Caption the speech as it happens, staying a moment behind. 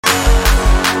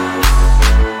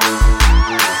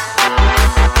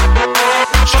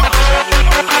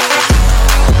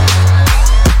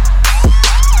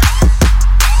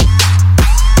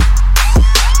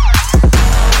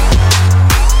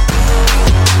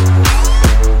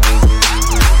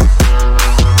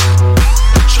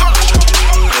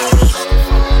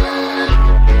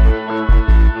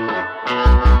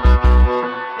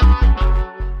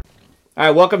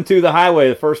right, welcome to The Highway,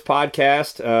 the first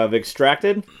podcast of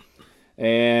Extracted,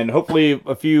 and hopefully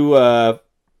a few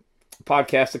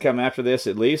podcasts to come after this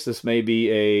at least. This may be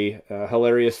a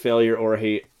hilarious failure or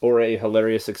a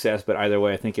hilarious success, but either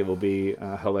way, I think it will be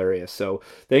hilarious. So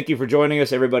thank you for joining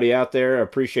us, everybody out there. I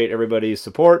appreciate everybody's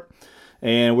support,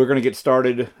 and we're going to get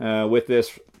started with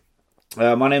this.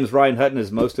 My name is Ryan Hutton,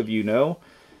 as most of you know.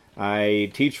 I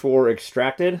teach for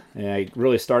Extracted, and I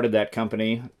really started that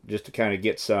company just to kind of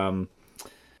get some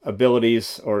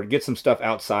abilities or get some stuff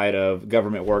outside of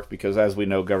government work, because as we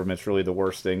know, government's really the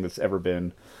worst thing that's ever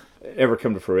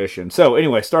come to fruition. So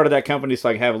anyway, started that company so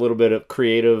I can have a little bit of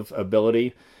creative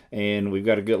ability, and we've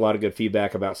got a lot of good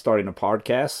feedback about starting a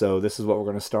podcast, so this is what we're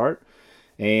going to start.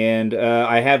 And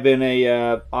I have been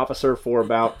a officer for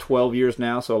about 12 years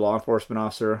now, so a law enforcement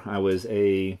officer. I was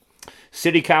a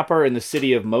city copper in the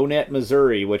city of Monett,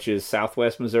 Missouri, which is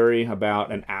southwest Missouri,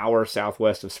 about an hour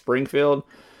southwest of Springfield.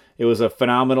 It was a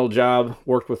phenomenal job,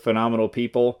 worked with phenomenal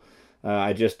people.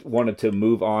 I just wanted to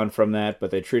move on from that,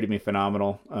 but they treated me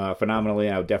phenomenally,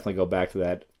 and I would definitely go back to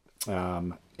that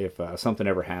if something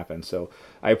ever happened. So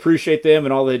I appreciate them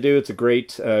and all they do. It's a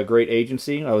great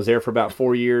agency. I was there for about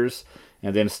 4 years,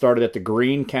 and then started at the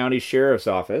Greene County Sheriff's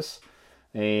Office.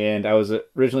 And I was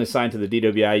originally assigned to the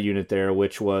DWI unit there,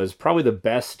 which was probably the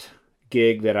best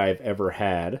gig that I've ever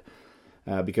had,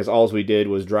 because all we did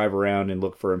was drive around and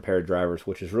look for impaired drivers,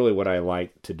 which is really what I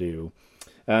like to do.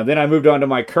 Then I moved on to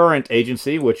my current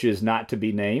agency, which is not to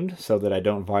be named, so that I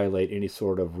don't violate any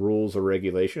sort of rules or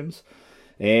regulations.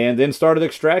 And then started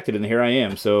Extracted, and here I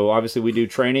am. So obviously we do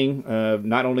training,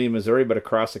 not only in Missouri, but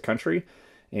across the country.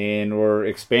 And we're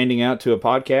expanding out to a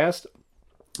podcast.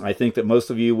 I think that most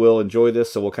of you will enjoy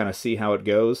this, so we'll kind of see how it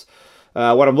goes.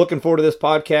 What I'm looking forward to this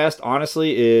podcast,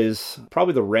 honestly, is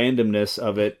probably the randomness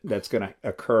of it that's going to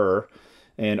occur,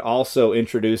 and also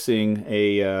introducing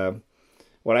a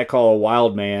what I call a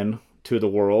wild man to the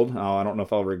world. I don't know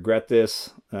if I'll regret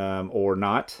this or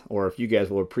not, or if you guys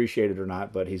will appreciate it or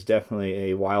not, but he's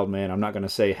definitely a wild man. I'm not going to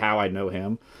say how I know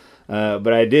him,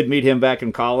 but I did meet him back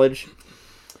in college.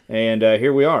 And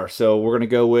here we are. So we're going to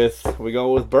go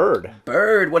with Bird.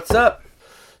 Bird, what's up?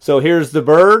 So here's the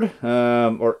Bird,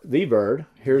 or the Bird.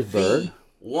 Here's Bird.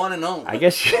 One and only. I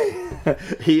guess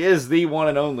he is the one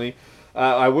and only.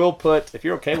 I will put, if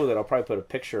you're okay with it, I'll probably put a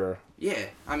picture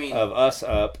of us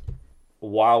up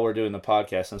while we're doing the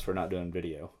podcast, since we're not doing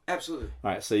video. Absolutely.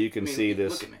 All right, so you can see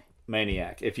this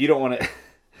maniac. If you don't want to...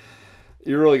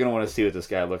 You're really going to want to see what this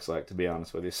guy looks like, to be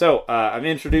honest with you. So, I'm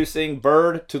introducing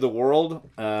Bird to the world.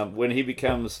 When he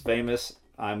becomes famous,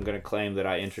 I'm going to claim that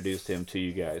I introduced him to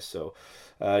you guys. So,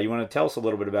 you want to tell us a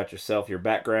little bit about yourself, your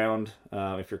background,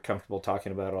 if you're comfortable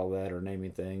talking about all that or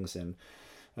naming things, and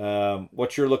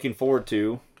what you're looking forward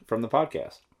to from the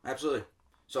podcast. Absolutely.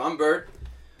 So, I'm Bird.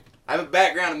 I have a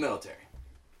background in military.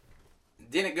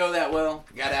 Didn't go that well.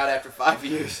 Got out after 5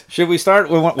 years. Should we start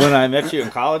when I met you in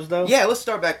college, though? Yeah, let's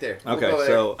start back there. Okay,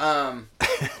 so...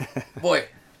 boy,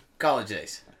 college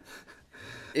days.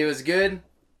 It was good.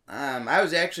 I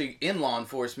was actually in law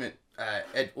enforcement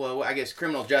I guess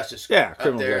criminal justice. Yeah,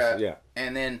 criminal justice, yeah.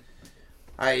 And then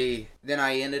I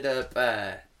ended up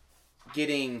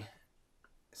getting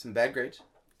some bad grades.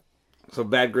 So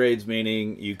bad grades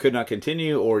meaning you could not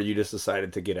continue, or you just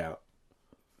decided to get out?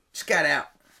 Just got out.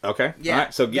 Okay. Yeah. All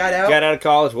right. So got out of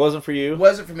college. Wasn't for you.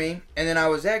 Wasn't for me. And then I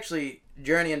was actually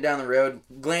journeying down the road,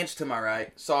 glanced to my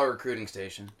right, saw a recruiting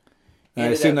station. I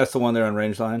assume that's the one there on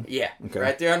Range Line? Yeah. Okay.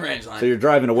 Right there on Range Line. So you're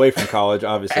driving away from college,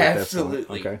 obviously.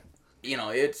 Absolutely. Okay. You know,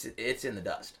 it's in the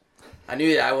dust. I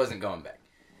knew that I wasn't going back.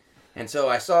 And so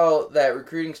I saw that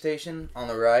recruiting station on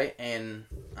the right and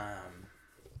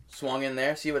swung in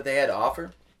there, see what they had to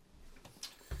offer.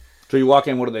 So you walk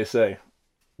in, what do they say?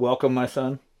 Welcome, my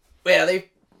son? Well, they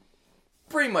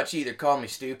pretty much either called me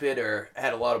stupid or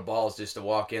had a lot of balls just to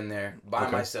walk in there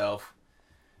by myself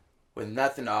with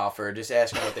nothing to offer, just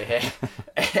asking what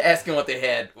they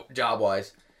had, job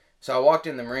wise. So I walked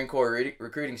in the Marine Corps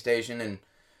recruiting station,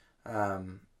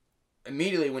 and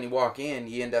immediately when you walk in,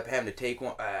 you end up having to take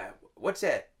one. What's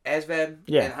that? ASVAB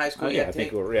in high school. I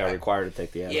think we're required to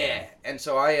take the ASVAB. Yeah, and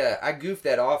so I goofed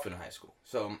that off in high school.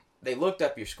 So they looked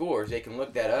up your scores. They can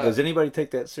look that up. Does anybody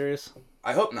take that serious?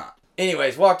 I hope not.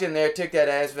 Anyways, walked in there, took that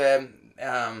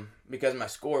ASVAB because my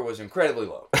score was incredibly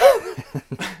low.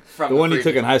 The one you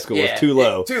took in high school was too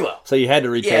low. Too low. So you had to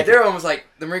retake it. Yeah, they're almost like,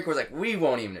 the Marine Corps was like, we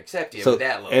won't even accept you with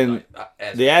that low. And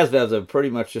the ASVABs are pretty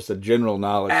much just a general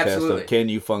knowledge test of can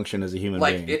you function as a human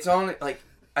being. Like, it's only, like,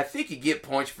 I think you get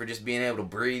points for just being able to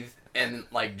breathe and,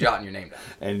 like, jotting your name down.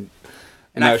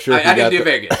 And I didn't do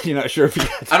very good. You're not sure if you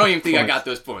got I don't even think I got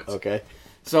those points. Okay.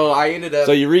 So I ended up...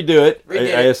 So you redo it. I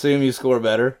it. assume you score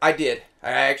better. I did.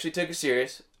 I actually took it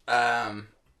serious.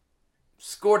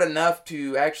 Scored enough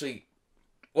to actually...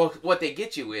 Well, what they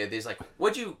get you with is like,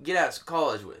 what'd you get out of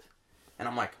college with? And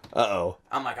I'm like... Uh-oh.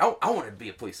 I'm like, I want to be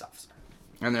a police officer.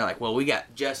 And they're like, well, we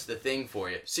got just the thing for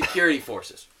you. Security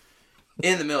forces.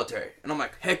 In the military. And I'm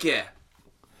like, heck yeah.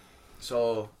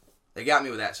 So they got me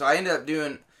with that. So I ended up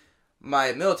doing...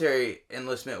 My military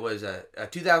enlistment was a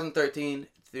 2013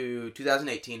 through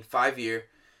 2018, 5-year.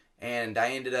 And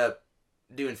I ended up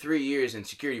doing 3 years in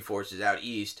security forces out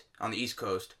east, on the East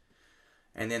Coast.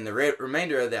 And then the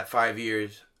remainder of that 5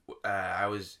 years, I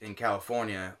was in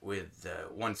California with the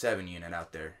 1-7 unit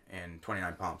out there in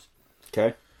 29 Palms.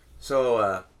 Okay.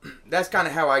 So that's kind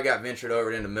of how I got ventured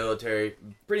over into military,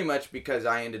 pretty much because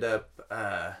I ended up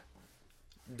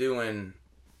doing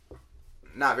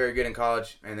not very good in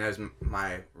college, and that was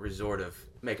my resort of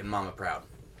making mama proud.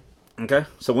 Okay.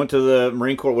 So went to the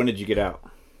Marine Corps. When did you get out?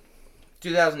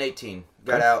 2018.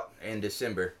 Got out in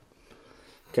December.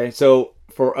 Okay. So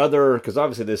for other, because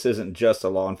obviously this isn't just a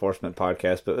law enforcement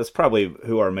podcast, but that's probably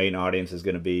who our main audience is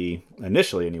going to be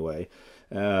initially anyway.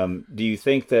 Do you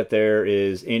think that there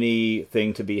is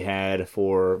anything to be had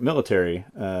for military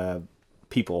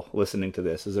people listening to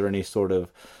this? Is there any sort of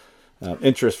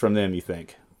interest from them, you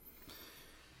think?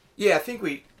 Yeah,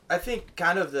 I think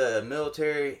kind of the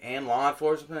military and law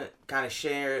enforcement kind of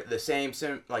share the same,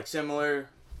 similar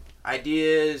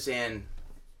ideas and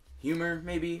humor,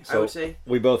 maybe, So I would say.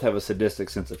 We both have a sadistic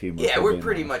sense of humor. Yeah, we're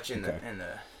pretty honest. much in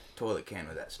the toilet can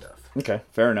with that stuff. Okay,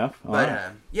 fair enough. All But,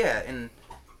 right. yeah, and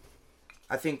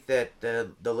I think that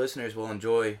the listeners will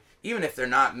enjoy, even if they're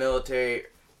not military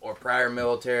or prior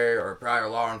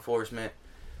law enforcement,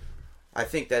 I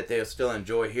think that they'll still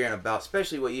enjoy hearing about,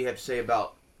 especially what you have to say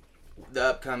about the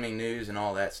upcoming news and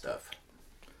all that stuff.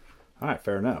 All right,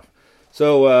 fair enough.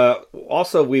 So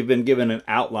also we've been given an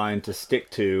outline to stick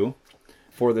to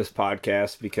for this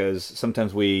podcast because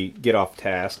sometimes we get off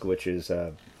task, which is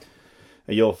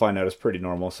you'll find out is pretty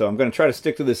normal. So I'm going to try to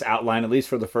stick to this outline, at least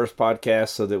for the first podcast,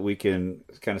 so that we can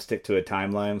kind of stick to a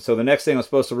timeline. So the next thing I'm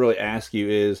supposed to really ask you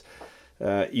is,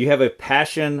 you have a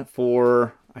passion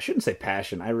for... I shouldn't say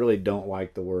passion. I really don't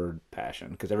like the word passion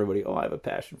because everybody, I have a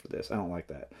passion for this. I don't like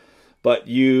that. But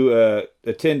you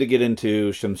tend to get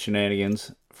into some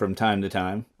shenanigans from time to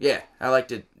time. Yeah, I like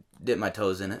to dip my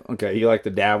toes in it. Okay, you like to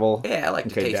dabble? Yeah, I like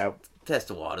to test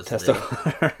the waters. Test the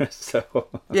water. So,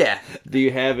 yeah. Do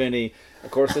you have any... Of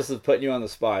course, this is putting you on the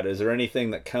spot. Is there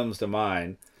anything that comes to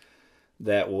mind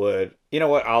that would... You know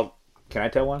what? Can I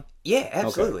tell one? Yeah,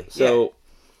 absolutely. Okay. So...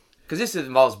 Because this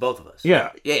involves both of us.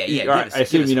 Yeah. Yeah. All right, I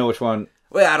assume you know which one.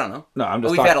 Well, I don't know. No, I'm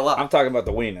just we've had a lot. I'm talking about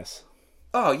the weenus.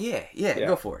 Oh, yeah.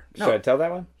 Go for it. No. Should I tell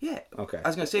that one? Yeah. Okay. I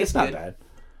was going to say it's not good. bad.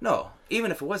 No. Even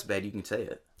if it was bad, you can say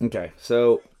it. Okay.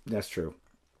 So, that's true.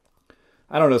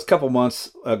 I don't know. It's a couple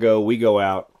months ago, we go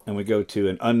out and we go to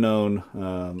an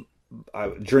unknown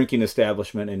drinking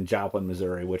establishment in Joplin,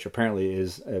 Missouri, which apparently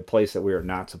is a place that we are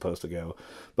not supposed to go.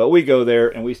 But we go there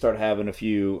and we start having a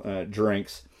few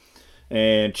drinks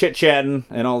and chit-chatting,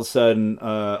 and all of a sudden,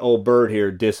 old Bird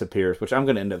here disappears, which I'm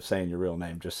going to end up saying your real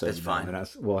name, just so that's you fine. know, and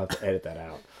we'll have to edit that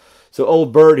out. So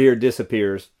old Bird here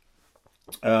disappears.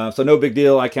 So no big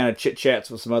deal. I kind of chit-chats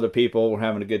with some other people. We're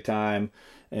having a good time.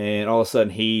 And all of a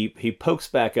sudden, he pokes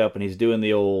back up, and he's doing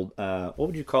the old, what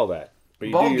would you call that?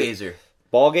 Ball gazer.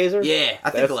 Ball gazer? Yeah, I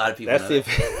think a lot of people know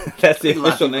that. That's the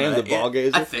official name, the ball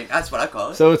gazer? I think that's what I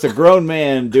call it. So it's a grown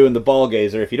man doing the ball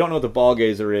gazer. If you don't know what the ball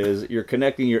gazer is, you're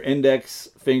connecting your index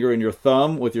finger and your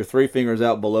thumb with your 3 fingers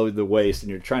out below the waist, and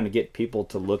you're trying to get people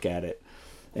to look at it.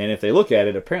 And if they look at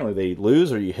it, apparently they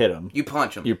lose or you hit them. You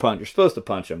punch them. You're supposed to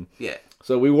punch them. Yeah.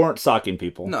 So we weren't socking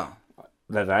people. No.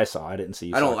 That I saw. I didn't see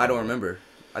you. I don't remember.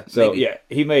 Yeah,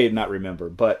 he may not remember.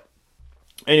 But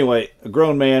anyway, a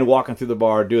grown man walking through the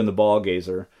bar doing the ball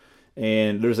gazer.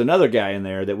 And there's another guy in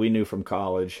there that we knew from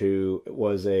college who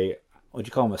was would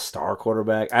you call him a star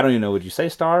quarterback? I don't even know. Would you say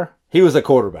star? He was a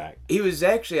quarterback. He was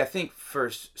actually, I think, for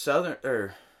Southern,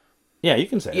 yeah, you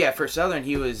can say yeah, for Southern,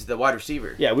 he was the wide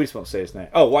receiver. Yeah, we just won't say his name.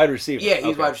 Oh, wide receiver. Yeah, he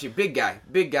was wide receiver. Big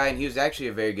guy, and he was actually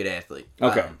a very good athlete.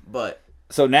 Okay. But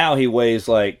so now he weighs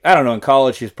I don't know, in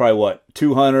college he's probably what,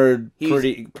 200,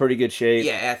 pretty good shape.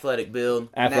 Yeah, athletic build.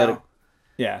 Athletic. Now,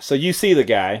 yeah, so you see the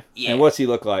guy, yeah. And what's he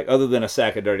look like, other than a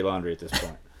sack of dirty laundry at this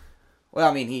point? Well,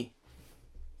 I mean,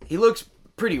 he looks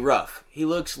pretty rough. He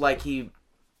looks like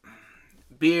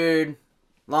beard,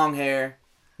 long hair,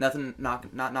 not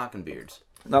knocking beards.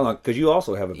 No, because you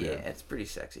also have a beard. Yeah, it's pretty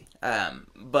sexy.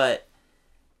 But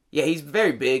yeah, he's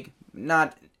very big.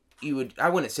 I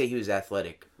wouldn't say he was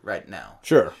athletic right now.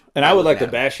 Sure. And I would like to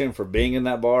bash him for being in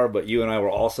that bar, but you and I were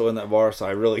also in that bar, so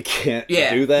I really can't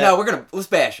do that. No, let's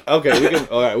bash him.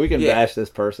 Okay, we can bash this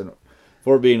person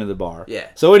for being in the bar. Yeah.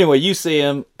 So anyway, you see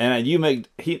him, and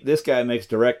this guy makes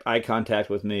direct eye contact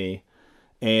with me,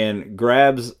 and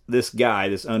grabs this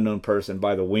unknown person,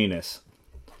 by the weenus.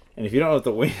 And if you don't know what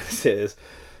the weenus is,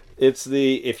 it's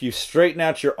if you straighten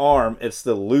out your arm, it's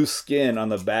the loose skin on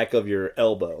the back of your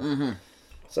elbow. Mm-hmm.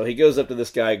 So he goes up to this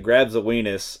guy, grabs the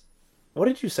weenus. What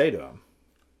did you say to him?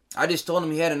 I just told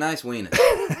him he had a nice weenus.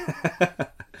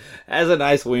 Has a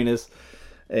nice weenus.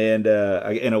 And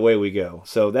away we go.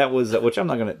 So that was, which I'm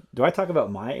not going to, do I talk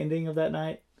about my ending of that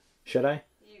night? Should I?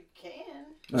 You can.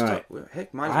 All right.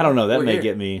 Heck, I don't know. That may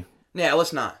get me. Yeah,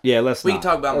 let's not. Yeah, let's not. We can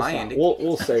talk about my ending.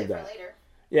 We'll save that. Later.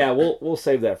 Yeah, we'll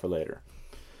save that for later.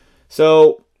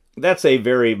 So that's a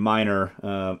very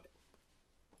minor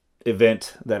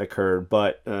event that occurred,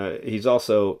 but he's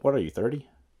also, what are you, 30?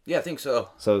 Yeah, I think so.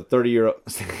 So 30-year-old, I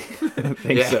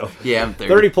think so. Yeah, I'm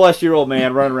 30. 30-plus-year-old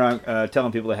man running around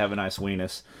telling people to have a nice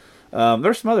weenus.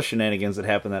 There's some other shenanigans that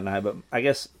happened that night, but I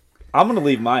guess I'm going to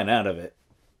leave mine out of it.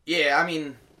 Yeah, I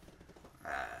mean,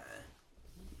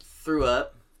 threw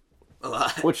up a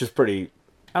lot. Which is pretty,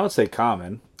 I would say,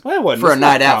 common. Well, it wasn't. For a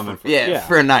night out.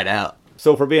 For a night out.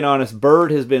 So for being honest,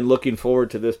 Bird has been looking forward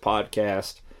to this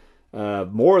podcast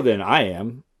more than I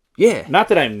am. Yeah. Not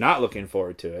that I'm not looking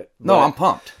forward to it. No, I'm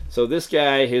pumped. So this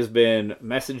guy has been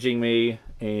messaging me,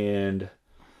 and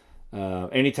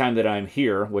anytime that I'm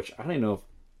here, which I don't even know if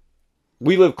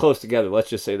we live close together. Let's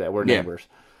just say that we're neighbors.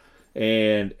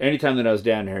 And anytime that I was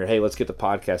down here, hey, let's get the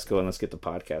podcast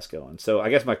going. So I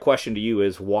guess my question to you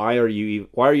is, why are you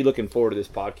looking forward to this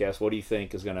podcast? What do you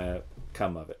think is going to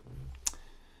come of it?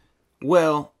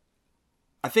 Well,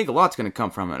 I think a lot's going to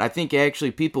come from it. I think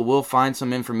actually people will find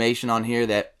some information on here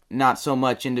that not so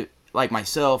much into, like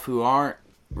myself, who aren't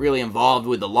really involved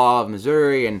with the law of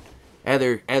Missouri and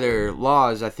other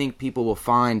laws. I think people will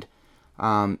find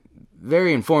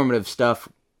very informative stuff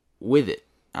with it.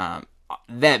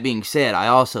 That being said, I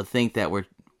also think that we're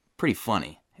pretty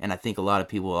funny, and I think a lot of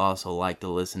people also like to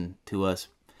listen to us.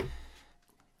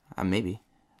 Maybe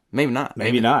not.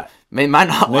 Maybe not. Might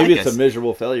not. Maybe like it's us. a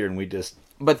miserable failure, and we just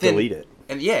delete it.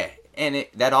 And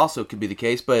that also could be the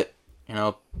case. But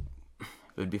it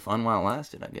would be fun while it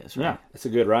lasted, I guess. Right? Yeah, it's a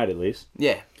good ride at least.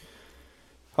 Yeah.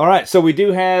 All right, so we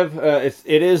do have,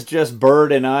 it is just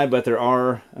Bird and I, but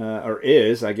there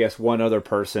is, I guess, one other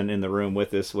person in the room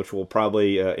with us, which we'll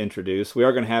probably introduce. We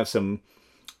are going to have some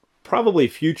probably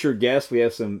future guests. We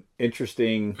have some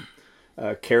interesting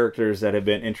characters that have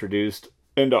been introduced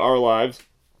into our lives,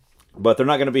 but they're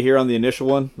not going to be here on the initial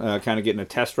one, kind of getting a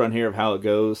test run here of how it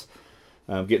goes,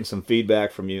 getting some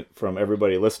feedback from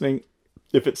everybody listening.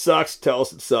 If it sucks, tell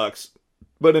us it sucks,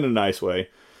 but in a nice way.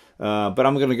 But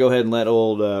I'm going to go ahead and let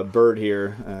old Bird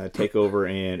here take over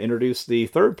and introduce the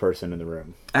third person in the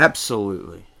room.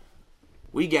 Absolutely.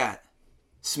 We got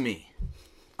Smee,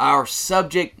 our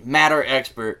subject matter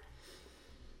expert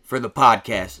for the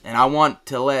podcast. And I want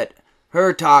to let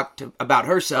her talk about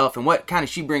herself and what kind of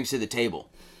she brings to the table.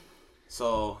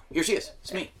 So here she is,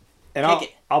 Smee. And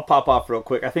I'll pop off real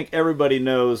quick. I think everybody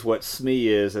knows what Smee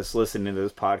is that's listening to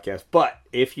this podcast. But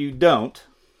if you don't,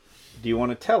 do you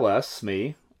want to tell us,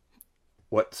 Smee,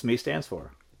 what SME stands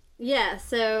for? Yeah,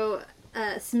 so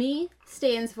SME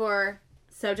stands for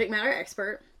Subject Matter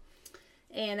Expert,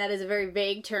 and that is a very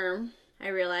vague term, I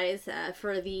realize.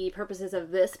 For the purposes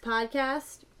of this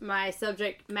podcast, my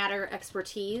subject matter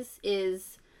expertise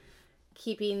is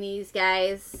keeping these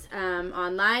guys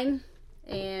online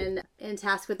and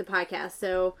tasked with the podcast.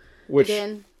 So,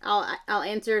 again, I'll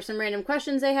answer some random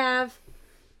questions they have,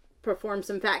 perform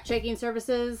some fact-checking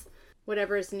services,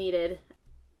 whatever is needed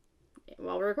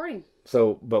while we're recording.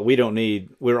 So, but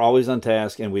we're always on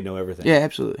task and we know everything. Yeah,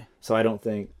 absolutely. So I don't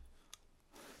think...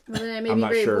 Well, then I may be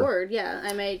very bored. Yeah,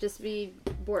 I may just be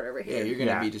bored over here. Yeah, you're going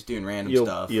to be just doing random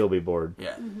stuff. You'll be bored.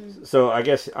 Yeah. Mm-hmm. So I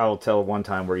guess I'll tell one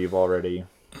time where you've already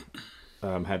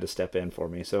had to step in for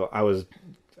me. So I was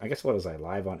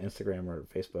live on Instagram or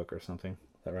Facebook or something.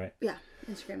 Is that right? Yeah,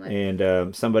 Instagram Live.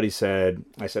 And somebody said,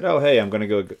 oh, hey, I'm going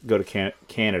to go to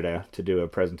Canada to do a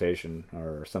presentation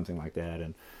or something like that.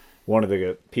 And one of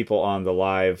the people on the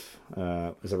live,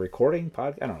 is a recording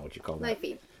podcast? I don't know what you call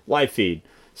that. Live feed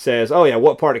says, oh yeah,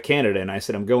 what part of Canada? And I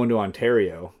said, I'm going to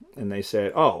Ontario. And they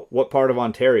said, oh, what part of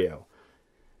Ontario?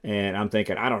 And I'm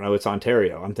thinking, I don't know, it's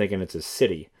Ontario. I'm thinking it's a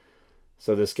city.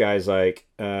 So this guy's like,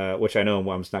 which I know him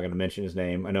well, I'm just not going to mention his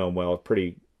name. I know him well,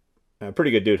 pretty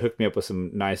good dude. Hooked me up with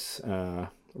some nice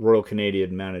Royal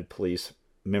Canadian Mounted Police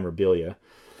memorabilia.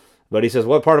 But he says,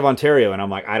 what part of Ontario? And I'm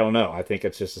like, I don't know. I think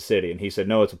it's just a city. And he said,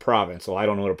 no, it's a province. Well, I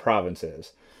don't know what a province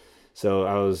is. So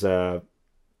I was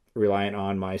reliant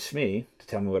on my SME to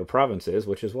tell me what a province is,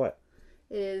 which is what?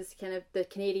 It is kind of the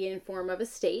Canadian form of a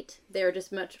state. They're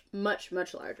just much, much,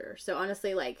 much larger. So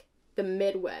honestly, like the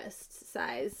Midwest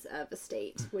size of a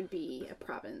state would be a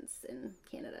province in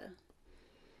Canada.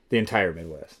 The entire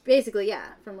Midwest. Basically, yeah.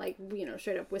 From like,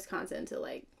 straight up Wisconsin to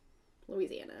like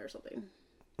Louisiana or something.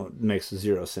 Well, it makes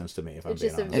zero sense to me if I'm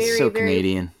being honest. It's just a very, so very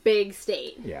Canadian. Big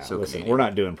state. Yeah, so listen, Canadian. we're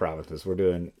not doing provinces. We're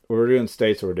doing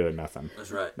states or we're doing nothing.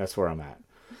 That's right. That's where I'm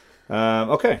at.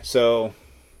 Okay, so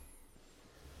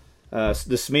the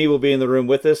SME will be in the room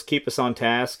with us. Keep us on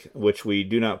task, which we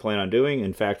do not plan on doing.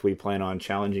 In fact, we plan on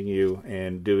challenging you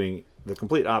and doing the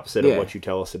complete opposite of what you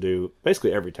tell us to do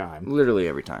basically every time. Literally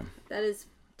every time. That is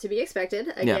to be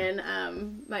expected. Again,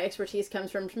 my expertise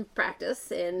comes from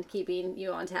practice and keeping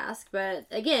you on task. But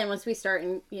again, once we start,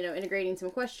 integrating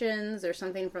some questions or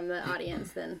something from the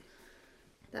audience, then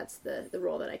that's the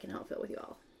role that I can help fill with you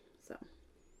all. So,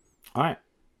 all right.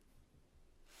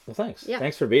 Well, thanks. Yeah.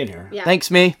 Thanks for being here. Yeah. Thanks,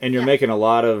 me. And you're making a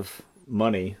lot of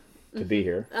money to be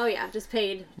here. Oh yeah, just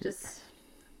paid, just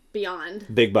beyond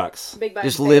Big bucks. big bucks.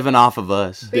 Just paid. living off of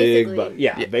us. Big Basically. bucks.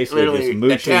 Yeah, basically Literally, just the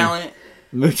mooching, talent.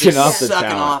 mooching off the Sucking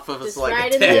talent. off of us Just like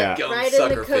right a in the- dead yeah. gum right in the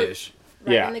sucker coat. fish.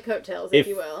 Right Yeah. in the coattails, if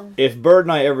you will. If Bird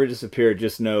and I ever disappear,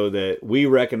 just know that we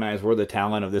recognize we're the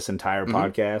talent of this entire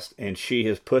podcast, and she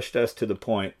has pushed us to the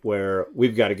point where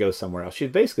we've got to go somewhere else.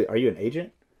 She's basically, are you an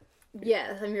agent?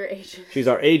 Yes, I'm your agent. She's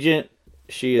our agent.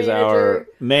 She is Manager, our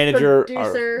manager,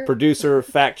 producer. our producer,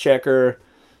 fact checker,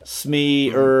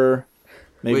 SME-er,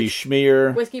 maybe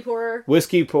schmear,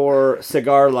 Whiskey pourer.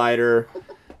 cigar lighter,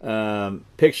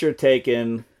 picture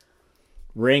taken,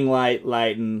 ring light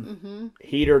lighting,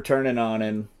 heater turning on,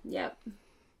 and Yep.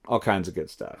 all kinds of good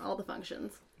stuff. All the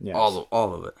functions. Yes. All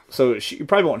of it. So you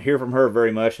probably won't hear from her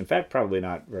very much. In fact, probably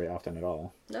not very often at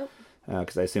all. Nope.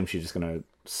 Because I assume she's just going to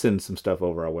send some stuff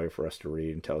over our way for us to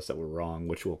read and tell us that we're wrong,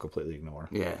 which we'll completely ignore.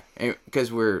 Yeah,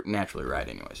 because we're naturally right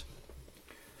anyways.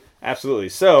 Absolutely.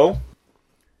 So,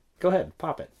 go ahead,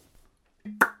 pop it.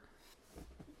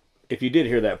 If you did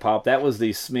hear that pop, that was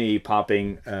the SME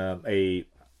popping a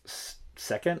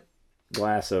second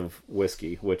glass of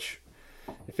whiskey, which,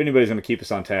 if anybody's going to keep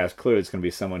us on task, clearly it's going to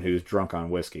be someone who's drunk on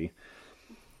whiskey.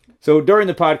 So during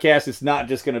the podcast, it's not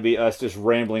just going to be us just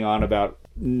rambling on about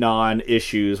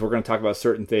non-issues. We're going to talk about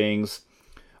certain things.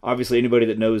 Obviously, anybody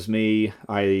that knows me,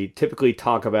 I typically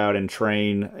talk about and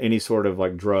train any sort of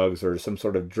like drugs or some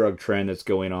sort of drug trend that's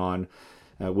going on.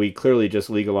 We clearly just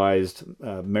legalized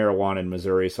marijuana in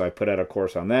Missouri, so I put out a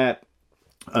course on that.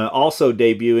 Also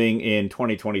debuting in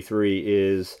 2023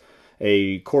 is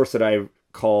a course that I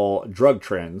call Drug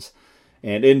Trends.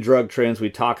 And in Drug Trends,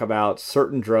 we talk about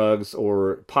certain drugs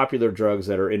or popular drugs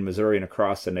that are in Missouri and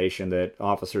across the nation that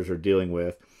officers are dealing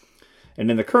with. And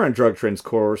in the current Drug Trends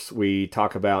course, we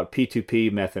talk about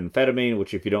P2P methamphetamine,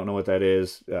 which if you don't know what that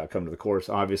is, come to the course,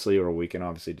 obviously, or we can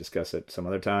obviously discuss it some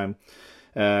other time.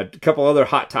 A couple other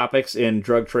hot topics in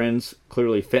Drug Trends,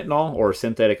 clearly fentanyl or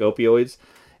synthetic opioids.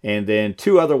 And then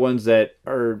two other ones that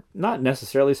are not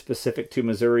necessarily specific to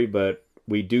Missouri, but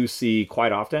we do see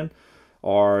quite often,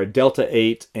 are Delta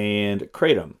 8 and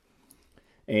Kratom.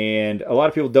 And a lot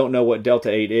of people don't know what Delta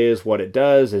 8 is, what it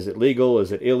does. Is it legal?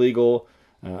 Is it illegal?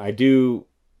 I do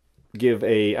give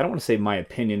I don't want to say my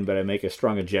opinion, but I make a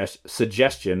strong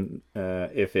suggestion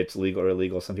if it's legal or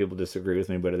illegal. Some people disagree with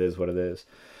me, but it is what it is.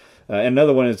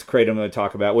 Another one is Kratom I'm going to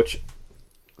talk about, which,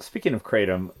 speaking of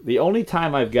Kratom, the only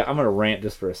time I'm going to rant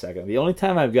just for a second. The only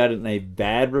time I've gotten a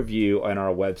bad review on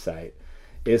our website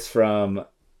is from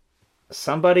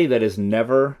somebody that has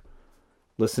never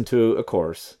listened to a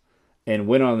course and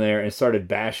went on there and started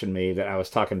bashing me that I was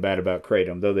talking bad about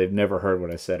Kratom, though they've never heard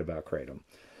what I said about Kratom.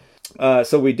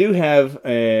 So we do have,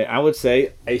 I would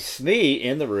say, a SME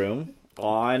in the room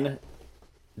on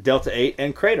Delta 8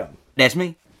 and Kratom. That's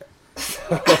me.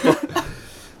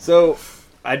 So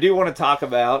I do want to talk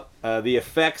about the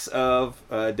effects of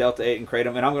Delta 8 and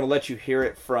Kratom, and I'm going to let you hear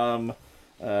it from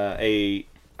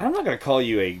I'm not going to call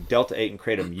you a Delta 8 and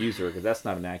Kratom user because that's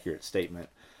not an accurate statement.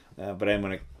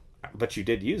 But you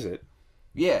did use it.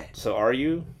 Yeah. So are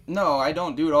you? No, I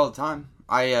don't do it all the time.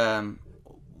 I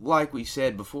like we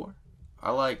said before,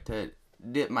 I like to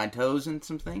dip my toes in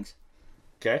some things.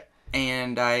 Okay.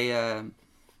 And I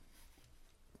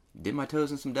dip my toes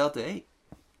in some Delta 8.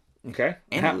 Okay.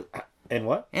 And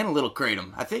what? And a little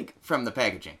Kratom, I think, from the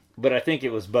packaging. But I think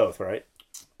it was both, right?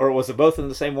 Or was it both in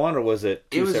the same one, or was it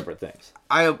two separate things?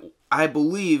 I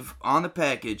believe on the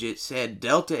package it said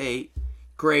Delta 8,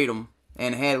 Kratom,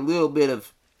 and had a little bit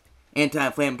of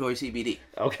anti-inflammatory CBD.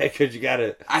 Okay, because you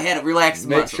gotta I had to relax the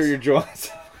make muscles. sure your joints.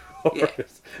 Yeah.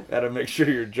 Gotta make sure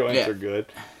your joints Yeah. are good.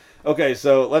 Okay,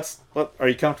 so are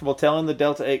you comfortable telling the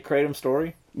Delta 8 Kratom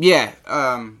story? Yeah,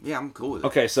 I'm cool with it.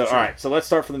 Okay, so Sure. all right, so let's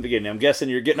start from the beginning. I'm guessing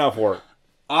you're getting off work.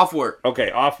 Off work. Okay,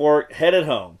 off work, headed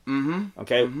home. Mm-hmm.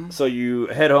 Okay, so you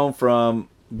head home from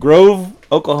Grove,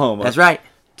 Oklahoma. That's right.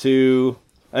 To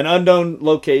an unknown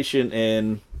location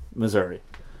in Missouri.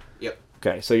 Yep.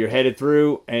 Okay, so you're headed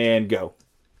through and go.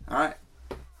 All right.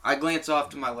 I glance off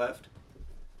to my left,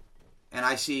 and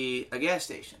I see a gas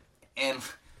station. And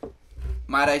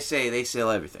might I say, they sell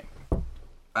everything.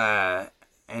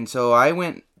 And so I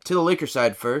went to the liquor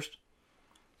side first,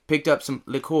 picked up some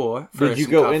liqueur. Did you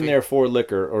go in there for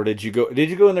liquor, or did you go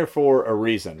in there for a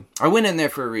reason? I went in there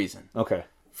for a reason. Okay.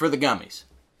 For the gummies.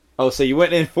 Oh, so you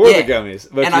went in for the gummies,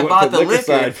 but and you I went bought to the liquor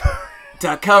side.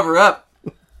 to cover up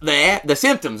the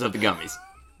symptoms of the gummies.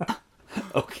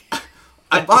 Okay.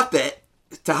 I bought that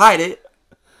to hide it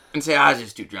and say I was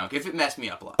just too drunk. If it messed me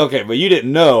up a lot. Okay, but you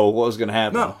didn't know what was going to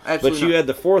happen. No, absolutely But you not. had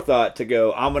the forethought to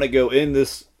go, I'm going to go in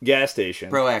this gas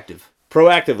station.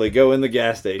 Proactively go in the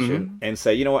gas station and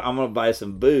say, you know what, I'm going to buy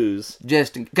some booze.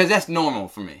 Just because that's normal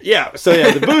for me. Yeah, so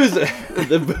yeah,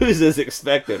 the booze is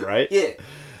expected, right? Yeah.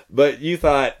 But you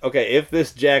thought, okay, if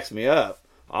this jacks me up,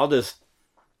 I'll just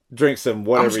drink some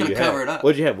whatever just gonna you cover have. it up.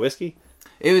 What'd you have, whiskey?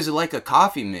 It was like a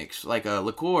coffee mix, like a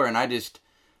liqueur, and I just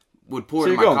would pour So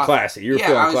it in you're my going coffee. classy. You're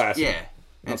feeling classy. Yeah.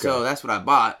 And Okay. so that's what I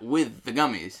bought with the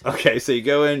gummies. Okay, so you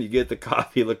go in, you get the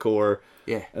coffee liqueur,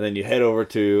 Yeah. and then you head over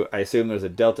to, I assume there's a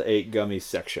Delta 8 gummy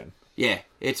section. Yeah.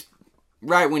 It's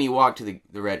right when you walk to the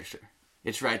register.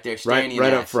 It's right there, staring you in Right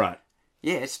the up eyes. front.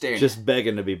 Yeah, it's staring. Just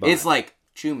begging to be bought. It's like,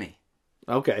 chew me.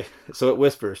 Okay, so it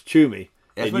whispers, chew me.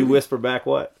 That's And what you it whisper back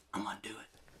what? I'm gonna do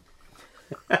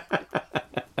it.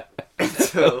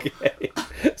 So, Okay.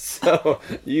 So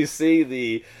you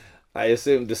see I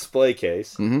assume, display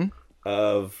case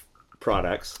of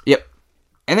products. yep.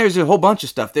 And there's a whole bunch of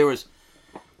stuff. There's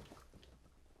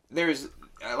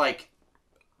like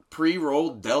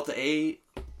pre-rolled Delta 8.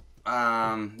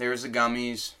 There's the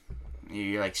gummies,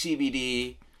 like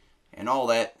CBD, and all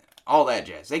that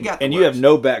jazz. They got. And you have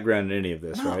no background in any of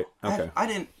this, No, right? Okay. I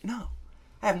didn't. No,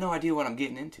 I have no idea what I'm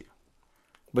getting into.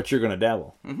 But you're going to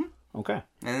dabble. Mm-hmm. Okay.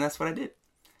 And that's what I did.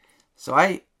 So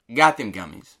I got them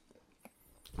gummies.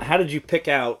 How did you pick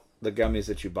out the gummies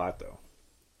that you bought, though?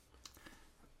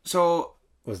 So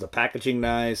Was the packaging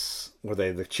nice? Were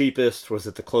they the cheapest? Was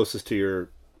it the closest to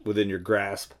within your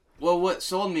grasp? well, what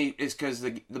sold me is because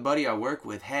the buddy I work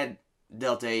with had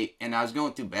Delta 8, and I was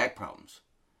going through back problems.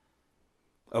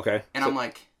 Okay. And So I'm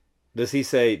like, does he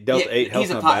say Delta 8 helps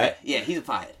he's a my pothead. back? Yeah, he's a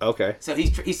pothead. Okay. So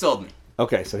he sold me.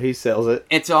 Okay, so he sells it.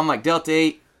 And so I'm like, Delta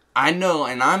 8, I know,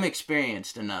 and I'm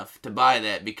experienced enough to buy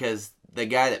that because the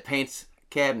guy that paints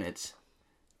cabinets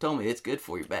told me it's good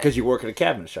for your back. Because you work at a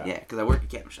cabinet shop. Yeah, because I work at a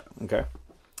cabinet shop. Okay.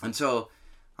 And so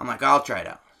I'm like, I'll try it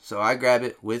out. So I grab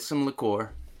it with some liqueur,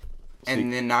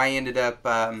 and then I ended up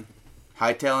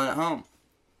hightailing it home.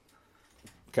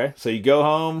 Okay, so you go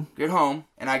home, Get home,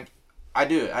 and I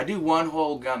do it. I do one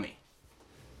whole gummy.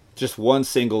 just one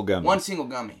single gummy. One single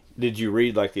gummy. Did you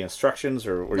read like the instructions,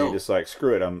 or were No. you just like,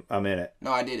 screw it, I'm in it?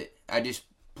 No, I did it. I just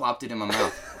plopped it in my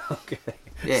mouth. Okay.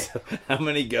 Yeah. So how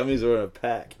many gummies are in a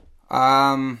pack?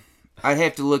 I'd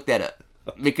have to look that up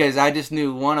because I just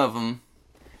knew one of them.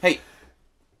 Hey,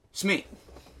 Smee,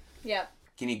 Yep.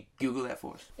 can you Google that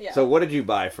for us? Yeah. So what did you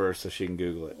buy first so she can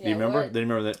Google it? Do you Yeah, remember? what? Did you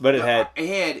remember that? But it had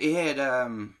It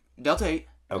had Delta 8,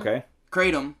 okay,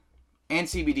 Kratom, and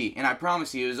CBD, and I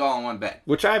promise you, it was all in one bag.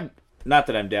 which not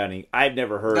that I'm doubting. I've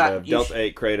never heard That- of you Delta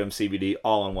 8 Kratom CBD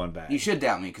all in one bag. You should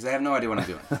doubt me because I have no idea what I'm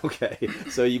doing. Okay,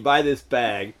 so you buy this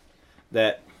bag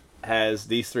that has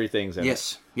these three things in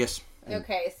it. Yes.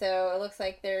 Okay, so it looks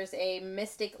like there's a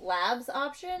Mystic Labs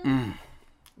option.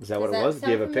 Is that what Does it that was? Do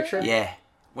you have a sound picture? familiar? Yeah.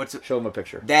 What's it? Show them a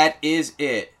picture. That is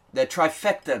it. The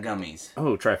trifecta gummies.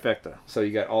 Oh, trifecta. So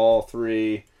you got all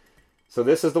three. So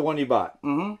this is the one you bought.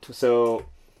 Mm-hmm. So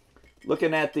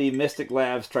looking at the Mystic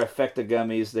Labs trifecta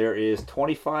gummies, there is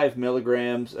 25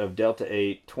 milligrams of Delta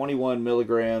 8, 21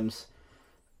 milligrams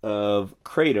of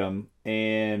Kratom,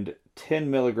 and 10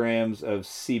 milligrams of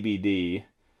CBD.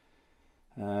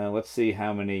 Let's see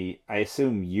how many. I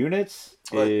assume units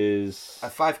What? is... A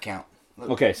 5 count.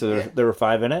 Okay, so Yeah. there were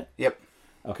 5 in it? Yep.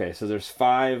 Okay, so there's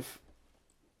five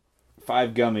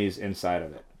gummies inside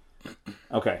of it.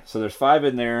 Okay, so there's 5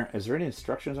 in there. Is there any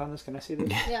instructions on this? Can I see this?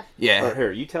 Yeah. Yeah. Or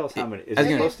here, you tell us how many. Is I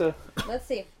it was gonna- supposed to? Let's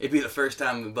see. It'd be the first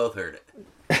time we both heard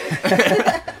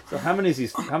it. So how many is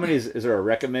these? How many is there a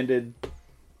recommended?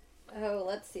 Oh,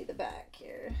 let's see the back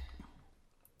here.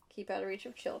 Keep out of reach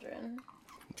of children.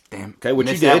 Damn. Okay, what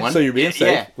you Missed that did, one. so you're being safe.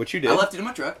 Yeah. What you did. I left it in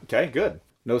my truck. Okay, good.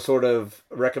 No sort of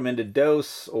recommended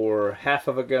dose or half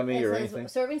of a gummy or anything?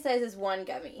 Serving size is 1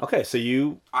 gummy. Okay, so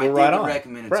you I were right did the on.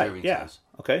 recommended right, serving yeah. size.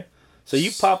 Okay. So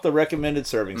you pop the recommended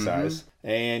serving size,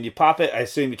 and you pop it. I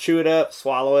assume you chew it up,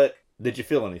 swallow it. Did you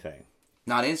feel anything?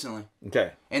 Not instantly.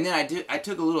 Okay. And then I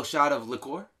took a little shot of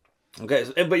liqueur. Okay,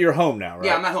 but you're home now, right?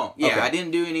 Yeah, I'm at home. Yeah, Okay. I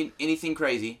didn't do anything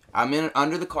crazy. I'm in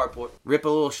under the carport, rip a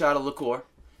little shot of liqueur,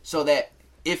 so that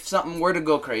if something were to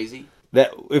go crazy,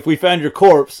 That if we found your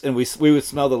corpse and we would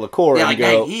smell the liqueur yeah, and like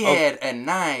go, dang, he had a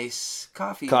nice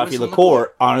coffee with some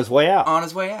liqueur on his way out. on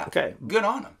his way out. Okay. Good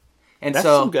on him. And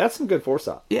That's some good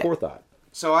forethought. Yeah. Forethought.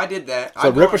 So I did that. So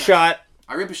rip a shot.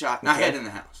 I rip a shot, and I head in the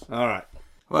house. All right.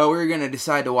 Well, we were going to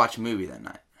decide to watch a movie that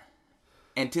night.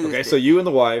 And to this Okay, day, so you and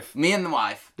the wife me and the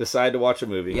wife. decide to watch a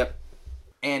movie. Yep.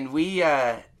 And we,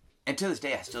 and to this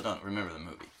day, I still don't remember the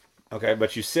movie. Okay,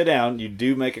 but you sit down, you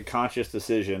do make a conscious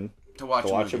decision To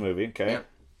watch a movie. Okay. Yep.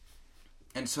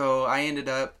 And so I ended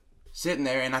up sitting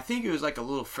there, and I think it was like a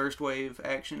little first wave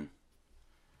action.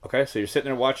 Okay, so you're sitting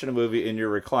there watching a movie in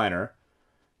your recliner,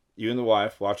 you and the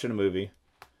wife watching a movie,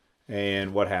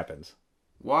 and what happens?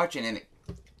 Watching, and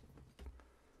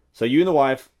So you and the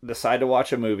wife decide to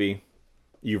watch a movie.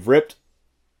 You've ripped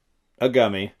a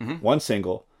gummy, one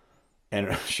single, and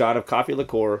a shot of coffee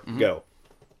liqueur. Go.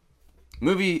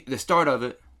 movie, the start of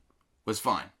it was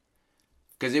fine.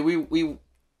 Because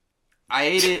I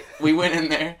ate it, we went in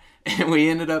there, and we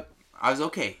ended up, I was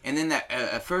okay. And then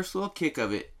that first little kick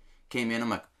of it came in, I'm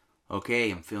like, okay,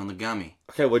 I'm feeling the gummy.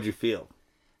 Okay, what'd you feel?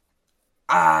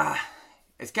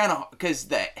 It's kind of, because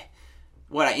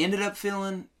what I ended up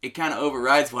feeling, it kind of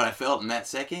overrides what I felt in that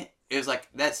second. It was like,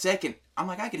 that second, I'm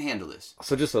like, I can handle this.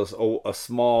 So just a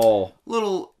small...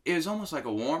 It was almost like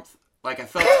a warmth. Like I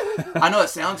felt, I know it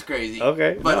sounds crazy.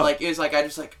 Okay, But no. like, it was like, I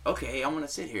just like, okay, I'm going to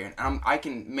sit here and I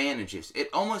can manage this. It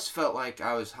almost felt like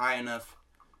I was high enough,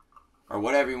 or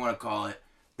whatever you want to call it,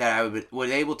 that I was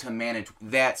able to manage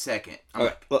that second. I'm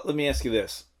Okay, let me ask you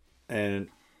this, and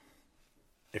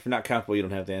if you're not comfortable, you don't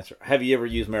have to answer. Have you ever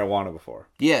used marijuana before?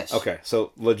 yes. Okay,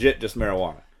 so legit just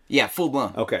marijuana. Yeah, full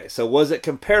blown. Okay, so was it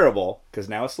comparable, because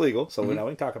now it's legal, so we know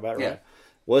we can talk about it, Yeah. right?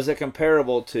 Was it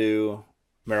comparable to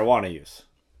marijuana use?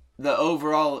 The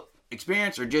overall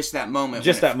experience, or just that moment?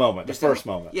 Just that moment, the just that first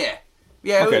moment. Yeah,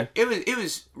 yeah. Okay.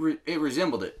 It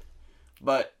resembled it,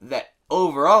 but that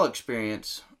overall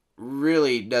experience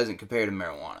really doesn't compare to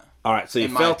marijuana. All right, so you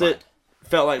In my felt mind.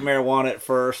 felt like marijuana at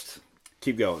first.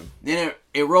 Keep going. Then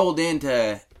it rolled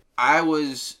into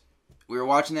we were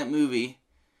watching that movie,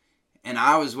 and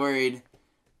I was worried,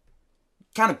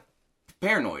 kind of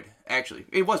paranoid. Actually,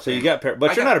 it was. So you got,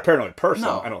 but you're not a paranoid person,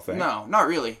 no, I don't think. No, not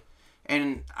really.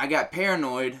 And I got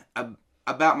paranoid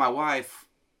about my wife,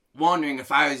 wondering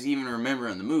if I was even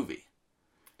remembering the movie.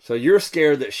 So you're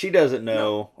scared that she doesn't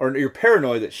know, or you're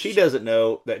paranoid that she doesn't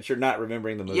know that you're not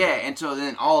remembering the movie. Yeah, and so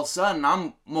then all of a sudden,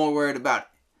 I'm more worried about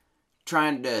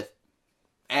trying to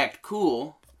act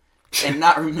cool and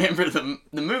not remember the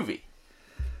movie.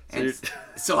 And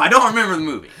so I don't remember the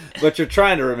movie. But you're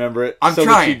trying to remember it I'm so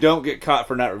trying. that you don't get caught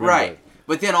for not remembering Right. it.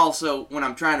 But then also, when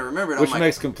I'm trying to remember it, Which I'm like,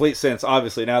 makes complete sense,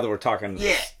 obviously, now that we're talking,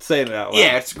 saying it out loud.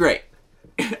 yeah, it's great.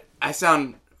 I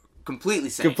sound completely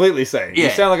sane. Completely sane. You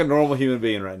Yeah. sound like a normal human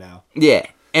being right now. Yeah.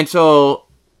 And so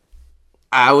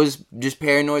I was just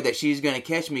paranoid that she's going to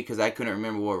catch me because I couldn't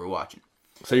remember what we were watching.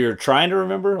 So you're trying to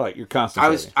remember? Like, you're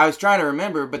concentrating. I was trying to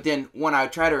remember, but then when I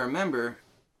try to remember,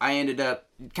 I ended up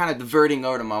kind of diverting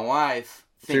over to my wife.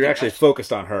 So you're actually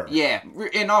focused on her. Yeah.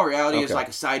 In all reality, it's Okay. like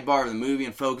a sidebar of the movie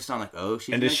and focused on like, oh, she's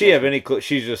And gonna does she catch have me. any clue?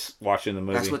 She's just watching the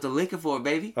movie. That's what the liquor for,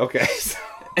 baby. Okay.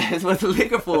 That's what the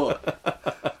liquor for.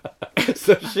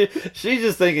 So she's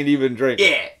just thinking you've been drinking.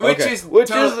 Yeah, which is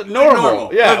normal.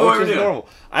 normal. Yeah, Like what which we're is doing. normal.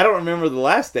 I don't remember the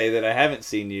last day that I haven't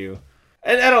seen you,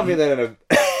 and I don't mean that in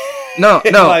a No,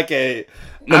 in no. like a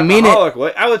I mean alcoholic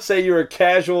way. I would say you're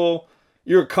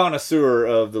a connoisseur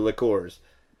of the liqueurs.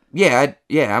 Yeah,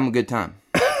 I'm a good time.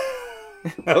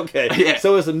 Okay, Yeah.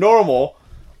 so it's normal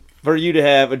for you to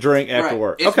have a drink after Right.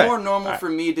 work. It's okay. more normal All right. for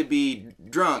me to be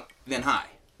drunk than high.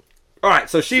 All right,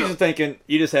 so she's So- just thinking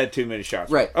you just had too many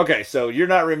shots. Right. Okay, so you're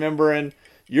not remembering.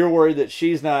 You're worried that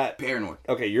she's not. Paranoid.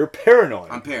 Okay, you're paranoid.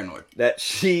 I'm paranoid. That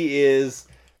she is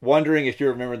wondering if you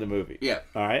remember the movie. Yeah.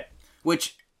 All right.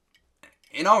 Which,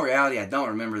 in all reality, I don't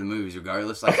remember the movies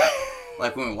regardless. Like,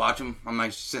 like when we watch them, I'm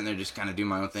like sitting there just kind of doing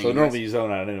my own thing. So normally you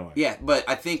zone out anyway. Yeah, but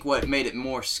I think what made it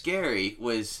more scary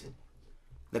was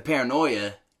the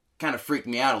paranoia kind of freaked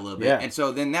me out a little bit. Yeah. And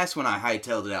so then that's when I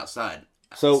hightailed it outside.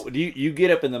 So do you get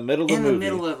up in the middle of the movie? In the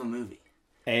middle of a movie.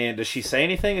 And does she say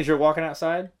anything as you're walking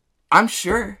outside? I'm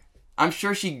sure. I'm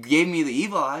sure she gave me the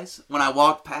evil eyes when I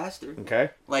walked past her. Okay.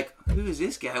 Like, who is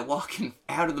this guy walking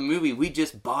out of the movie we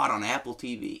just bought on Apple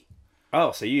TV?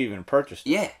 Oh, so you even purchased it?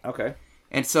 Yeah. Okay.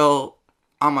 And so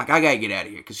I'm like, I gotta get out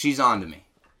of here because she's on to me.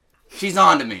 She's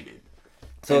on to me, dude.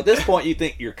 So at this point, you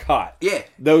think you're caught. Yeah.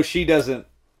 Though she doesn't.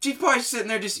 She's probably sitting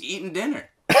there just eating dinner.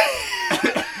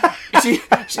 She's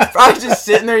probably just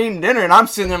sitting there eating dinner, and I'm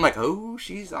sitting there, I'm like, oh,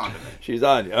 she's on to me. She's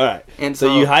on you. All right. And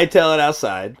so you hightail it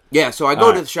outside. Yeah, so I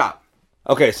go to the shop.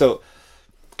 Okay, so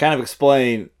kind of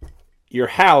explain, your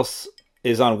house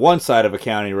is on one side of a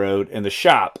county road, and the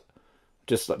shop,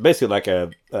 just basically like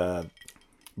a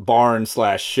barn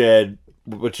 / shed,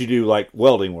 but you do like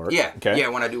welding work. Yeah, okay. Yeah,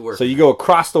 when I do work. So you go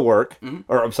across the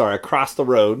across the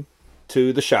road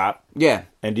to the shop. Yeah.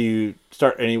 And do you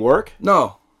start any work?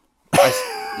 No.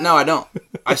 No, I don't.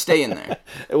 I stay in there.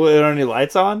 Were there any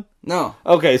lights on? No.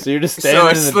 Okay, so you're just standing So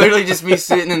it's literally just me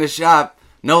sitting in the shop,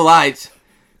 no lights.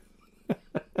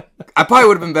 I probably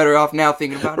would have been better off now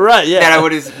thinking about it. Right, yeah. That I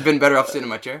would have been better off sitting in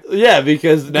my chair. Yeah,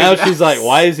 because now she's like,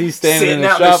 why is he standing in the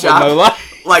out shop with no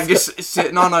lights? Like just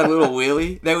sitting on our little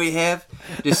wheelie that we have.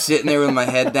 Just sitting there with my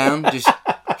head down, just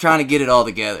trying to get it all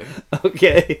together.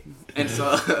 Okay. And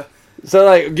so... So,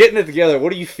 like, getting it together,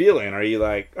 what are you feeling? Are you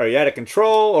out of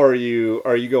control, or are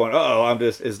you going,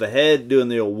 is the head doing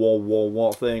the old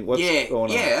wall thing? What's going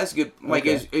on? Yeah, that's good. Like,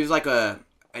 Okay. it was like an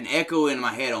echo in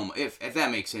my head, almost, if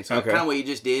that makes sense. Like, Okay. kind of what you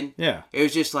just did. Yeah. It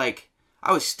was just like,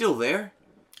 I was still there,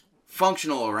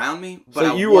 functional around me, but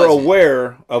So I you wasn't. were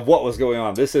aware of what was going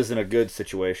on. This isn't a good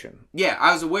situation. Yeah,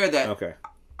 I was aware that Okay.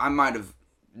 I might have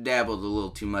dabbled a little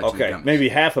too much in the Okay. gummy. Maybe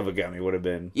half of a gummy would have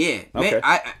been. Yeah. Okay. Man,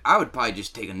 I would probably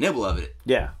just take a nibble of it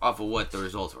Yeah. off of what the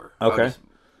results were. I would Okay. just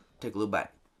take a little bite.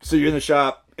 So you're in the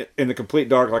shop in the complete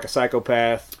dark like a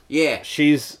psychopath. Yeah.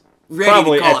 She's Ready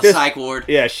probably to call at a this, psych ward.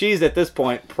 Yeah, she's at this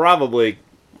point probably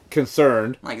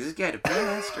concerned. Like, is this guy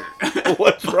depressed or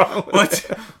What's wrong with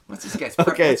him? what's this guy's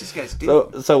Okay. what's this guy's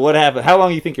deal? So what happened? How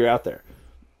long do you think you're out there?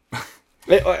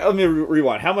 Let me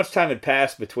rewind. How much time had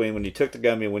passed between when you took the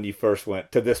gummy and when you first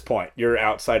went to this point? You're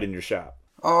outside in your shop.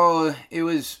 Oh, it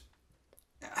was...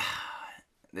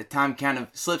 The time kind of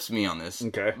slips me on this.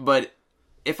 Okay. But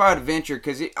if I would venture,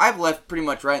 because I've left pretty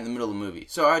much right in the middle of the movie.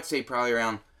 So I'd say probably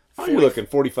around... Oh, you're looking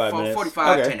 45 minutes.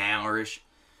 45 okay. to an hour-ish.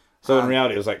 So in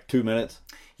reality, it was like 2 minutes?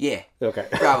 Yeah. Okay.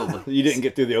 Probably. You didn't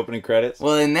get through the opening credits?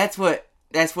 Well, and that's what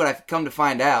I've come to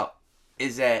find out,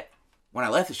 is that when I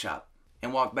left the shop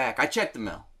and walked back, I checked the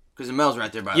mail. Because the mail's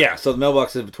right there by the way. So the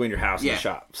mailbox is between your house and Yeah. the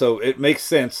shop. So it makes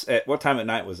sense. At what time at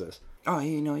night was this? Oh,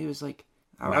 it was like...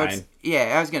 9?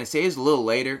 I was going to say it was a little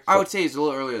later. I would say it's a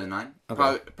little earlier than 9.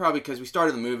 Okay. Probably because we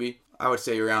started the movie, I would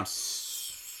say around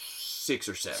 6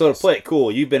 or 7. So to play it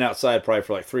cool, you've been outside probably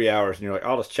for like 3 hours, and you're like,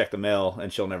 I'll just check the mail,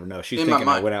 and she'll never know. She's In my thinking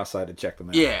I mind. went outside to check the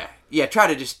mail. Yeah, try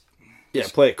to just... Yeah,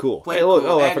 play it cool. Play Hey, it look,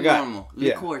 cool, I act forgot. normal.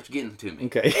 Yeah. Liquor's getting to me.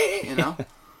 Okay. You know?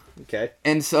 Okay.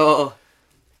 And so,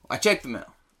 I checked the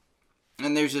mail.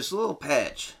 And there's this little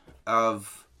patch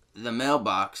of the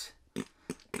mailbox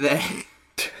that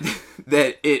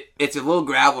it's a little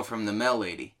gravel from the mail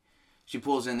lady. She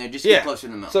pulls in there just to get closer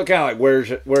to the mail. So kind of like where's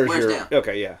your down.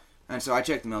 Okay, yeah. And so I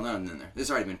checked the mail down in there. This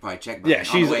has already been probably checked by Yeah, me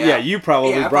on the way out. you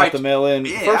probably Yeah, I brought probably- the mail in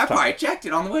Yeah, first I time. probably checked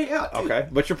it on the way out, too. Okay,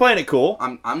 but you're playing it cool.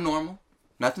 I'm normal.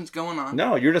 Nothing's going on.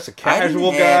 No, you're just a I didn't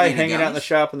casual have guy any hanging out in the gummies.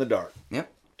 shop in the dark,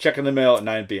 Yep. checking the mail at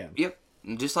 9 p.m. Yep.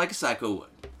 Just like a psycho would.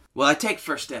 Well, I take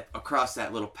first step across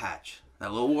that little patch.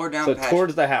 That little wore down So patch.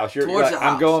 towards the house. You're Towards like, the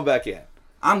I'm house. going back in.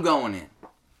 I'm going in.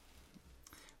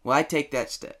 Well, I take that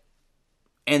step.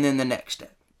 And then the next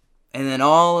step. And then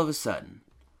all of a sudden,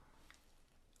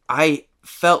 I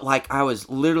felt like I was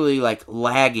literally like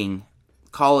lagging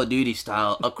Call of Duty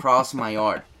style across my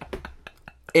yard.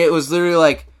 It was literally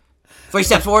like 3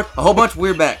 steps forward, a whole bunch,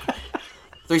 we're back.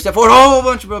 3 steps forward, a whole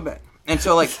bunch, we're back. And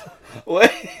so like...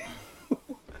 Wait.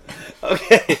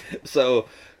 Okay, so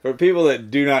for people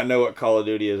that do not know what Call of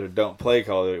Duty is or don't play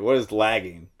Call of Duty, what is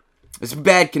lagging? It's a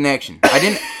bad connection. I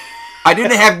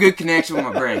didn't have good connection with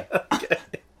my brain. Okay.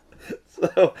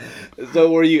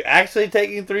 So were you actually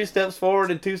taking 3 steps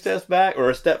forward and 2 steps back, or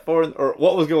a step forward, or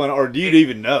what was going on, or do you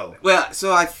even know? Well,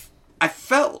 so I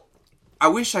felt... I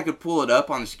wish I could pull it up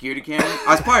on the security camera.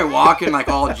 I was probably walking like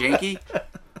all janky,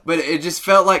 but it just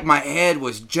felt like my head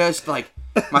was just like...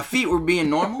 My feet were being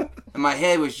normal, and my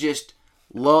head was just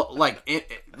low, like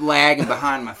lagging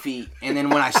behind my feet. And then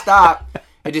when I stopped,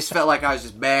 it just felt like I was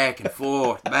just back and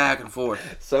forth, back and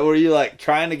forth. So were you like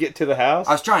trying to get to the house?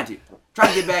 I was trying to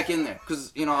get back in there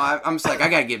because I'm just like I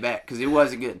gotta get back because it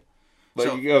wasn't good. But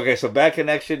So, so bad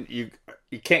connection. You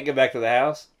can't get back to the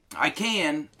house. I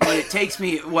can, but it takes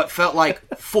me what felt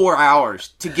like 4 hours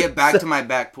to get back to my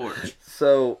back porch.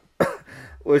 So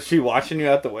Was she watching you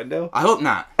out the window? I hope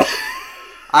not.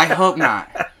 I hope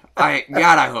not.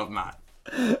 I hope not.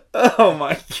 Oh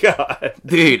my god,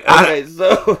 dude! Okay,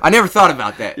 so I never thought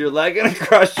about that. you're lagging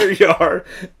across your yard,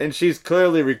 and she's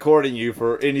clearly recording you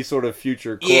for any sort of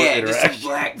future court interaction. Just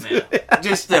blackmail,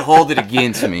 just to hold it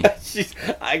against me.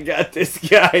 I got this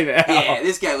guy now. Yeah,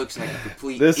 this guy looks like a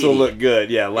complete. This will idiot. look good.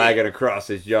 Yeah, lagging across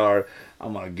his yard.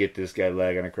 I'm gonna get this guy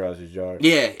lagging across his yard.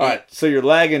 Yeah. All right. So you're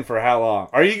lagging for how long?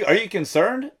 Are you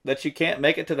concerned that you can't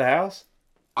make it to the house?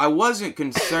 I wasn't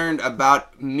concerned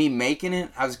about me making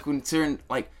it. I was concerned,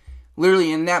 like,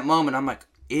 literally in that moment, I'm like,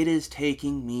 it is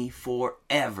taking me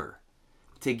forever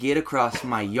to get across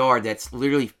my yard that's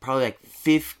literally probably like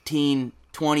 15,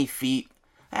 20 feet.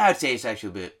 I would say it's actually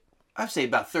a bit, I'd say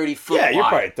about 30 foot wide. Yeah, you're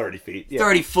probably 30 feet. Yeah.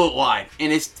 30 foot wide.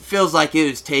 And it feels like it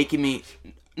was taking me,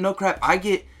 no crap, I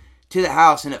get to the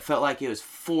house and it felt like it was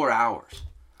 4 hours.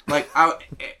 Like,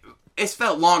 it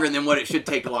felt longer than what it should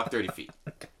take to walk 30 feet.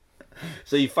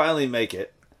 So you finally make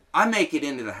it. I make it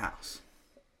into the house.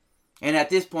 And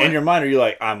at this point... In your mind, are you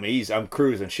like, I'm easy, I'm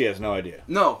cruising, she has no idea?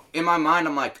 No. In my mind,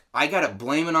 I'm like, I got to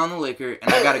blame it on the liquor,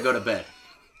 and I got to go to bed.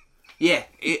 Yeah,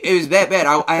 it was that bad.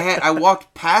 I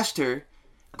walked past her,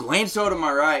 glanced over to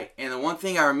my right, and the one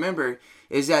thing I remember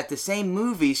is that the same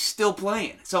movie's still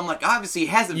playing. So I'm like, obviously, it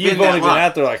hasn't been that long. You've only been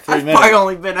out there like 3 minutes. I've probably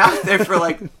only been out there for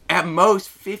like, at most,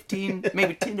 15,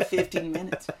 maybe 10 to 15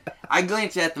 minutes. I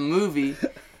glanced at the movie...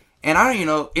 And I don't even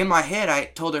know, in my head, I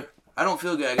told her, I don't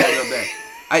feel good, I gotta go to bed.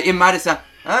 It might have sounded,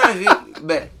 I don't feel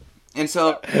bad. And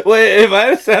so... Wait, it might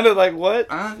have sounded like what?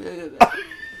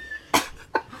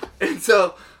 And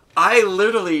so, I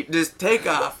literally just take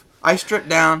off, I strip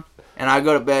down, and I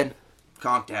go to bed,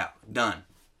 conked out, done.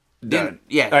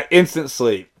 Yeah. Instant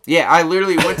sleep. Yeah, I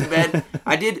literally went to bed.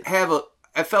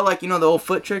 I felt like, the old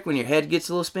foot trick when your head gets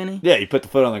a little spinny? Yeah, you put the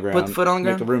foot on the ground. Put the foot on the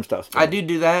ground? Make the room stop spinning. I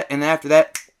do that, and then after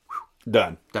that...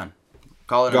 Done.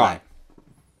 Call it a night.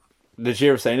 Did she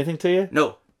ever say anything to you?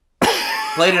 No.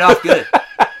 Played it off good.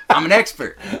 I'm an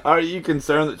expert. Are you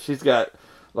concerned that she's got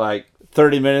like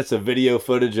 30 minutes of video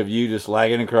footage of you just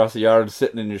lagging across the yard,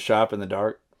 sitting in your shop in the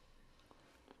dark?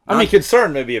 I mean,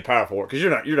 concerned may be a powerful word because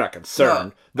you're not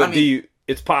concerned, but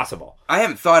it's possible. I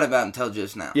haven't thought about it until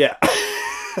just now. Yeah.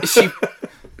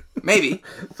 Maybe.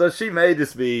 So she may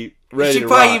just be ready to She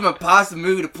probably rock. even paused the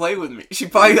movie to play with me. She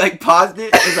probably paused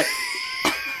it. It was like...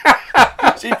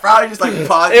 She probably just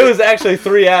paused it. It was actually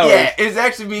 3 hours. Yeah, it was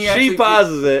actually me. She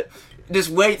pauses it. Just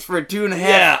waits for 2.5.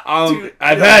 Yeah,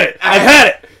 I've had it. I've had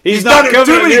it. He's not done it coming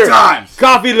too many here. times.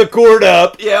 Coffee liqueured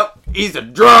up. Yep, he's a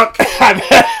drunk.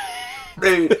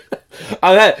 Dude.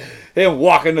 I've had him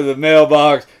walking to the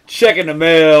mailbox, checking the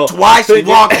mail. Twice he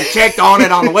walked and checked on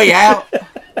it on the way out.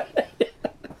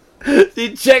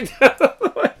 He checked out on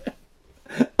the way.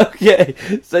 Okay,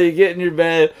 so you get in your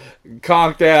bed,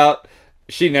 conked out.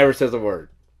 She never says a word.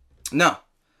 No.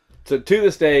 So to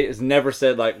this day, has never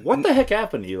said what the heck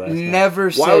happened to you last night?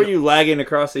 Never said. Why were you lagging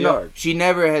across the yard? She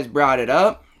never has brought it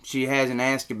up. She hasn't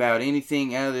asked about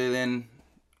anything other than,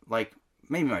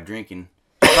 maybe my drinking.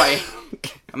 I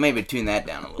maybe tune that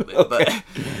down a little bit. Okay.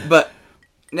 But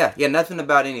yeah, nothing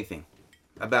about anything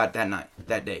about that night,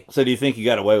 that day. So do you think you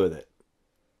got away with it?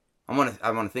 I want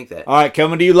to think that. All right,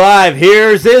 coming to you live.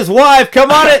 Here's his wife. Come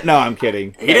on it. No, I'm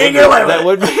kidding. He didn't get away with it. That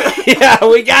would be. Yeah,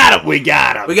 we got him.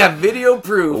 We got video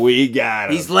proof. We got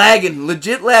him. He's lagging,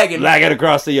 legit lagging. Lagging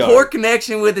across the yard. Poor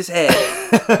connection with his head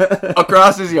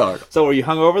across his yard. So were you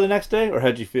hungover the next day, or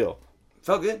how'd you feel?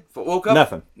 Felt good. Woke up.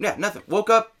 Nothing. Yeah, nothing. Woke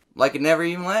up like it never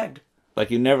even lagged. Like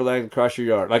you never lagged across your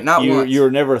yard. Like not once. You were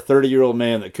never a 30-year-old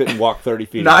man that couldn't walk 30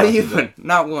 feet. Not even.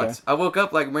 Not once. Okay. I woke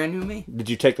up like a brand new me. Did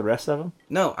you take the rest of them?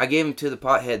 No, I gave them to the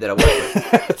pothead that I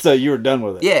worked with. So you were done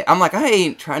with it? Yeah, I'm like, I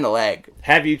ain't trying to lag.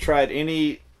 Have you tried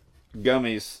any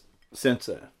gummies since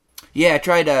then? Yeah, I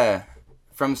tried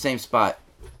from the same spot.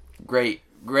 Great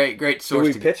source. Do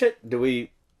we pitch it? Do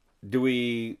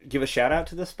we give a shout out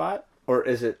to this spot? Or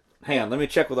is it... Hang on, let me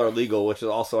check with our legal, which is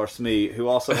also our SME, who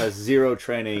also has zero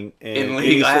training in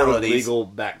any sort of legal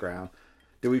background.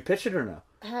 Do we pitch it or no?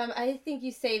 I think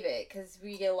you save it because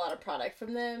we get a lot of product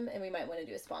from them, and we might want to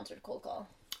do a sponsored cold call.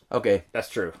 Okay, that's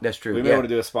true. We may want to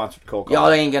do a sponsored cold call.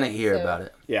 Y'all ain't gonna hear about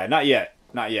it. Yeah, not yet,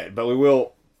 but we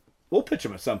will. We'll pitch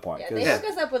them at some point. Yeah, they hook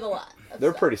us up with a lot.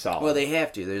 They're pretty solid. Well, they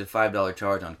have to. There's a $5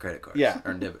 charge on credit cards. Yeah,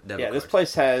 or debit yeah. cards. This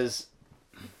place has.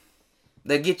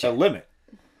 They get you a limit.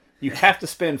 You have to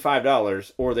spend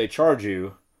 $5, or they charge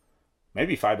you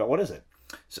maybe $5. What is it?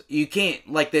 So you can't,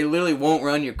 they literally won't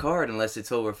run your card unless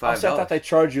it's over $5. I thought they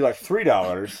charge you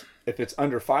 $3 if it's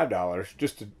under $5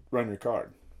 just to run your card.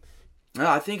 No,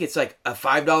 I think it's a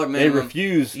 $5 minimum. They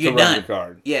refuse to run your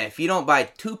card. Yeah, if you don't buy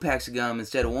 2 packs of gum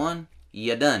instead of 1,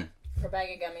 you're done. For a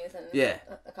bag of gummies and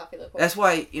a coffee liqueur. That's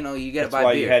why, you got to buy beer. That's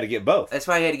why you had to get both. That's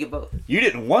why you had to get both. You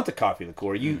didn't want the coffee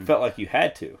liqueur. You felt like you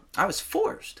had to. I was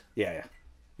forced. Yeah.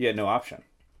 You had no option.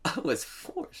 I was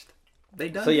forced. They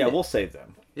done So yeah, it. we'll save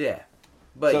them. Yeah.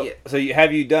 But so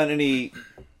have you done any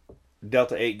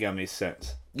Delta 8 gummies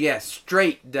since? Yeah,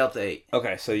 straight Delta 8.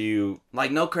 Okay, so you...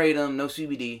 Like no Kratom, no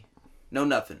CBD, no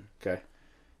nothing. Okay.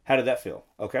 How did that feel?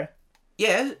 Okay?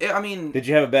 Yeah, I mean... Did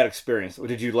you have a bad experience? Or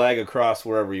did you lag across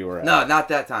wherever you were at? No, not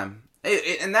that time.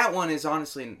 And that one is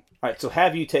honestly... Alright, so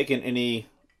have you taken any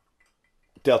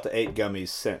Delta 8 gummies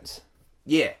since?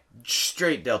 Yeah,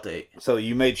 straight Delta 8. So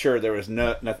you made sure there was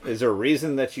no... Is there a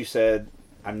reason that you said,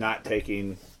 I'm not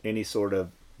taking any sort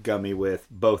of gummy with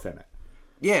both in it?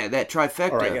 Yeah, that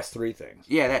trifecta. Or I guess 3 things.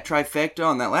 Yeah, that trifecta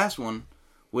on that last one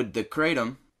with the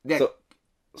Kratom.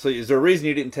 So is there a reason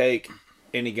you didn't take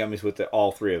any gummies with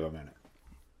all 3 of them in it?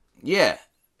 Yeah.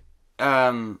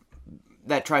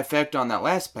 That trifecta on that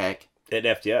last pack. It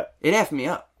effed you up. It effed me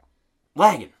up.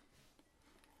 Lagging.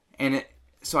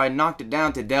 So I knocked it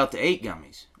down to Delta 8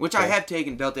 gummies. Which I have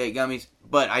taken Delta 8 gummies,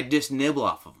 but I just nibble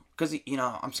off of them. Because,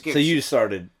 I'm scared.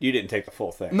 So you didn't take the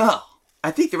full thing? No. I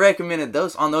think they recommended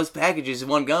those on those packages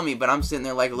one gummy, but I'm sitting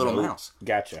there like a little mouse.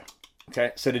 Gotcha.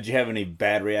 Okay, so did you have any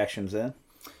bad reactions then?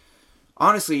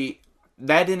 Honestly,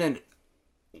 I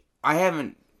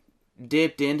haven't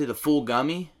dipped into the full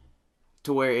gummy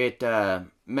to where it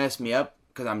messed me up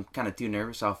because I'm kind of too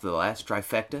nervous off the last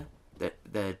trifecta,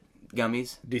 the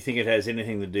gummies. Do you think it has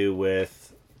anything to do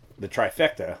with the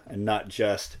trifecta and not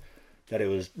just that it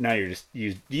was, now you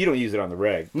don't use it on the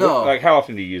reg? No. Like how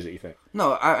often do you use it, you think?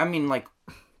 No, I mean like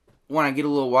when I get a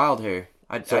little wild here.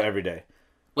 Every day?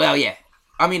 Well, yeah.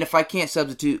 I mean, if I can't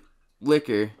substitute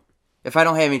liquor, if I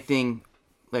don't have anything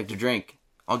like to drink,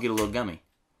 I'll get a little gummy.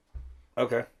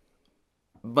 Okay.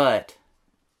 But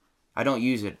I don't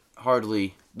use it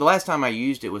hardly. The last time I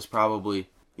used it was probably...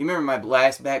 You remember my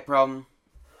last back problem?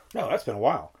 No, that's been a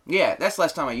while. Yeah, that's the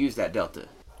last time I used that Delta.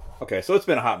 Okay, so it's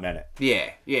been a hot minute.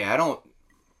 Yeah, I don't...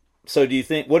 So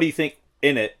what do you think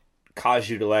in it caused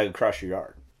you to lag across your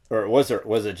yard? Or was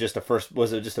it just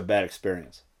a bad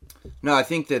experience? No, I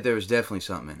think that there was definitely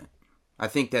something in it. I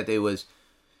think that it was...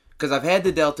 Because I've had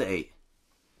the Delta 8.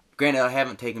 Granted, I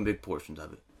haven't taken big portions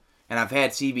of it. And I've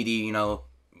had CBD,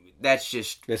 that's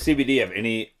just... Does CBD have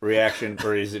any reaction,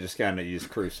 or is it just kind of you just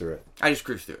cruise through it? I just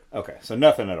cruise through it. Okay, so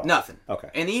nothing at all. Nothing. Okay.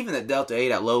 And even the Delta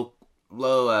 8 at low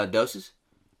doses,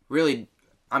 really,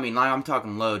 I mean, I'm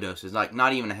talking low doses, like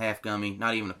not even a half gummy,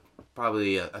 not even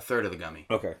probably a third of the gummy.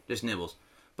 Okay. Just nibbles.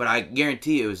 But I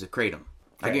guarantee it was a Kratom.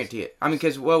 I Yes. guarantee it. I mean,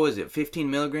 because what was it, 15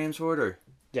 milligrams for it, or?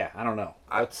 Yeah, I don't know.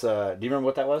 Do you remember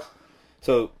what that was?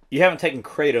 So you haven't taken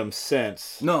Kratom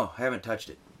since... No, I haven't touched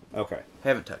it. Okay.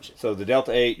 Haven't touched it. So the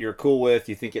Delta 8 you're cool with,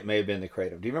 you think it may have been the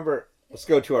Kratom. Do you remember... Let's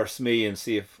go to our SME and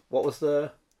see if... What was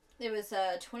the... It was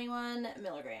 21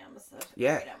 milligrams of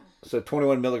Yeah. Kratom. So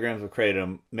 21 milligrams of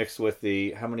Kratom mixed with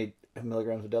the... How many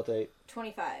milligrams of Delta 8?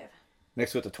 25.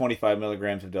 Mixed with the 25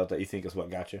 milligrams of Delta 8, you think is what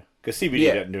got you? Because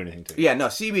CBD doesn't do anything to you. Yeah, no,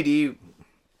 CBD,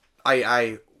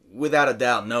 I without a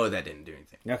doubt know that didn't do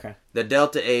anything. Okay. The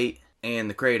Delta 8 and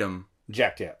the Kratom,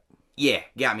 Jacked you up. yeah,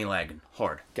 got me lagging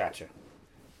hard. Gotcha.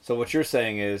 So what you're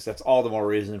saying is that's all the more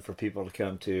reason for people to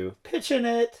come to Pitching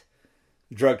It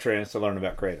Drug Trends to learn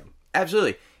about Kratom.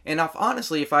 Absolutely. And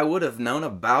if I would have known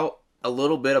a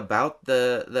little bit about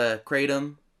the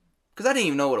Kratom, because I didn't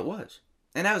even know what it was.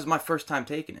 And that was my first time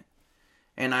taking it.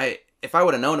 And if I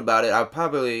would have known about it, I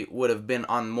probably would have been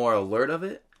on more alert of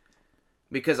it.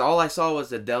 Because all I saw was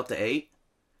the Delta 8.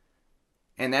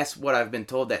 And that's what I've been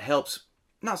told that helps.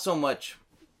 Not so much,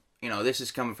 this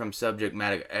is coming from subject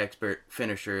matter expert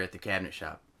finisher at the cabinet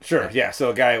shop. Sure, yeah.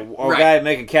 So a guy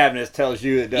making cabinets tells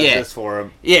you it does this for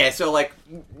him. Yeah, so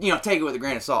take it with a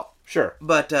grain of salt. Sure.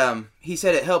 But he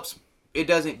said it helps. It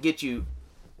doesn't get you.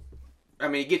 I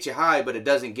mean, it gets you high, but it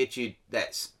doesn't get you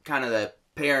that kind of the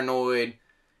paranoid.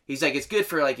 He's like, it's good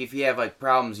for if you have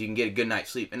problems, you can get a good night's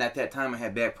sleep. And at that time, I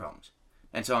had back problems,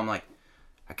 and so I'm like,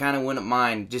 I kind of wouldn't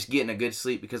mind just getting a good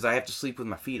sleep because I have to sleep with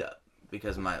my feet up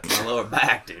because of my lower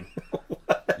back, dude.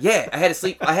 Yeah, I had to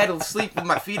sleep with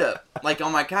my feet up,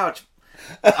 on my couch.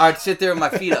 I'd sit there with my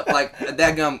feet up, like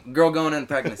that girl going in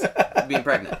pregnancy, being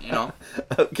pregnant,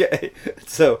 Okay.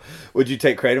 So, would you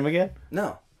take Kratom again?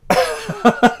 No.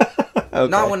 Okay.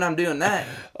 Not when I'm doing that.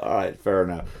 All right, fair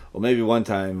enough. Well, maybe one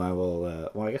time I will.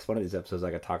 I guess one of these episodes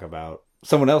I could talk about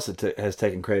someone else that has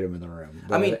taken Kratom in the room.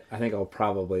 But I think I'll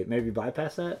probably maybe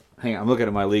bypass that. Hang on, I'm looking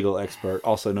at my legal expert,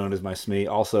 also known as my SME,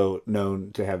 also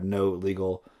known to have no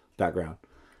legal background.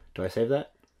 Do I save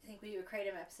that? I think we do a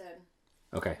Kratom episode.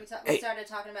 Okay. We started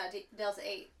talking about Delta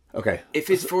 8 Okay. If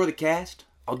it's for the cast,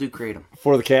 I'll do Kratom.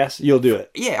 For the cast, you'll do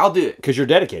it. Yeah, I'll do it. Because you're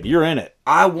dedicated. You're in it.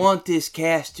 I want this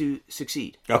cast to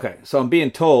succeed. Okay. So I'm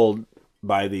being told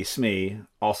by the SME,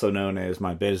 also known as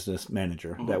my business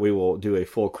manager, that we will do a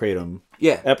full Kratom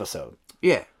episode.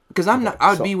 Yeah. Because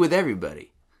I'd be with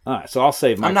everybody. All right. So I'll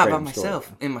save my I'm not by Kratom myself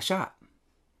story. in my shop.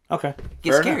 Okay.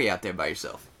 Get scary out there by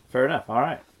yourself. Fair enough. All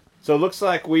right. So it looks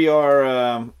like we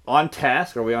are on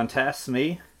task. Are we on task,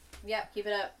 SME? Yep, keep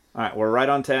it up. All right, we're right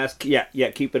on task. Yeah,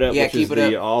 keep it up. Yeah, which keep is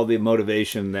it up. all the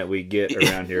motivation that we get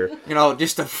around here.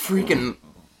 Just a freaking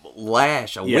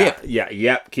lash, a Yeah, whip.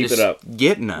 Yeah, keep Just it up.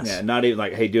 Getting us. Yeah, not even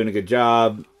like, hey, doing a good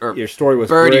job. Or, your story was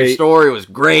Bird, great. your story was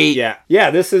great.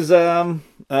 Yeah. This is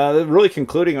really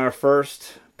concluding our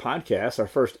first podcast, our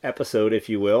first episode, if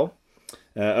you will,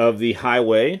 of the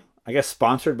Highway. I guess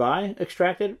sponsored by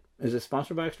Extracted. Is it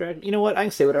sponsored by Extracted? You know what? I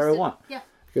can say whatever I want. Yeah.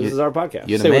 Because this is our podcast.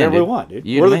 You're Say the man, whatever we dude. want, dude.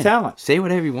 You're We're the the man. talent. Say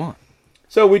whatever you want.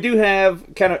 So we do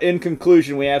have, kind of in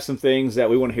conclusion, we have some things that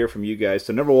we want to hear from you guys.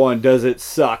 So number one, does it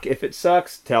suck? If it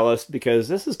sucks, tell us, because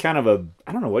this is kind of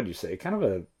I don't know what you say, kind of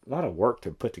a lot of work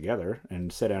to put together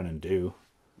and sit down and do.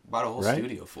 Bought a whole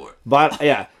studio for it. But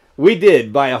yeah, we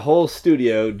did buy a whole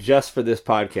studio just for this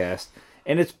podcast.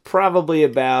 And it's probably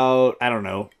about, I don't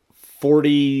know,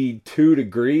 42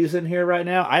 degrees in here right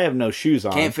now. I have no shoes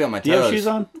on. Can't feel my toes. Do you have shoes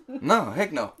on? No,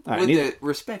 heck no. right, With the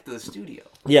respect of the studio.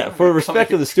 Yeah, for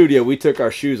respect of the studio, we took our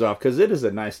shoes off because it is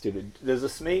a nice studio. There's the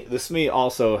SME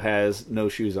also has no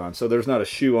shoes on, so there's not a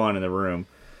shoe on in the room.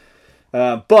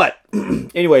 But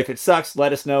anyway, if it sucks,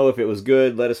 let us know. If it was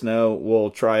good, let us know.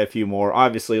 We'll try a few more.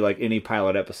 Obviously, like any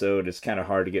pilot episode, it's kind of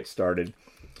hard to get started.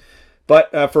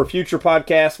 But for future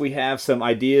podcasts, we have some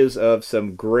ideas of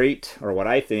some great, or what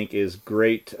I think is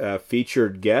great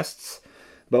featured guests.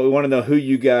 But we want to know who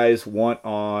you guys want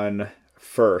on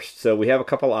first. So we have a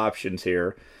couple options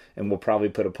here, and we'll probably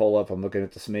put a poll up. I'm looking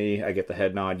at the SME. I get the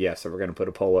head nod. Yes, so we're going to put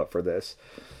a poll up for this.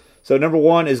 So number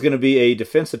one is going to be a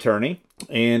defense attorney,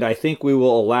 and I think we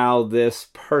will allow this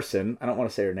person. I don't want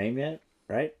to say her name yet,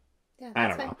 right? Yeah, I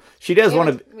don't fine. know. She does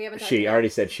want to. We haven't talked She about already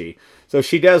said she. So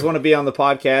she does want to be on the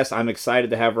podcast. I'm excited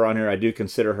to have her on here. I do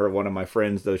consider her one of my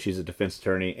friends, though she's a defense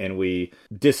attorney, and we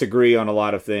disagree on a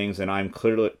lot of things. And I'm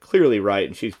clearly right,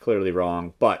 and she's clearly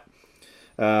wrong. But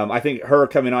I think her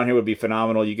coming on here would be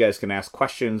phenomenal. You guys can ask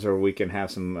questions, or we can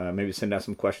have some maybe send out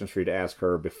some questions for you to ask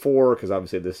her before, because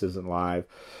obviously this isn't live.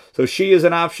 So she is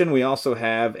an option. We also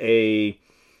have a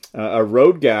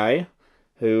road guy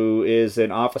who is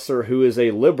an officer who is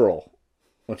a liberal,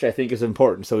 which I think is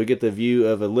important. So we get the view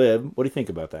of a lib. What do you think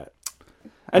about that?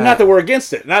 And not that we're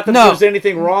against it. Not that there's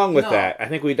anything wrong with that. I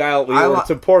think it's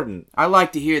important. I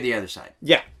like to hear the other side.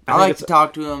 Yeah. I like to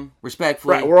talk to them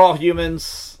respectfully. Right. We're all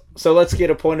humans. So let's get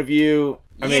a point of view.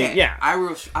 I mean, yeah. I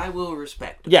will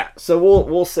respect. Yeah. So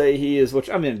we'll say he is,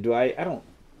 which, I mean, I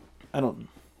don't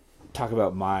talk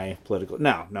about my political,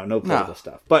 no political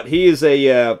stuff. But he is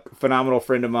a phenomenal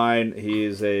friend of mine.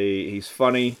 He's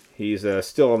funny. He's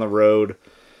still on the road,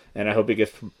 and I hope he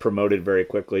gets promoted very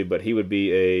quickly. But he would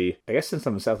be I guess since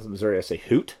I'm in South Missouri, I say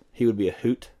hoot. He would be a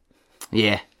hoot.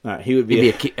 Yeah. He would be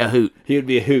a hoot. He would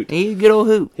be a hoot. He's a good old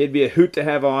hoot. He'd be a hoot to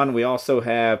have on. We also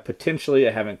have potentially,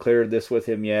 I haven't cleared this with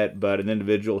him yet, but an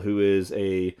individual who is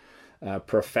a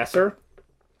professor.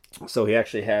 So he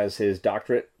actually has his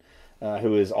doctorate.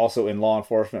 Who is also in law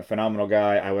enforcement, phenomenal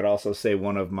guy. I would also say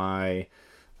one of my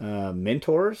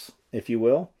mentors, if you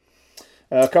will.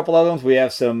 A couple other ones. We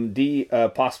have some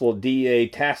possible DA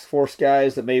task force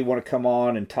guys that may want to come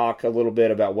on and talk a little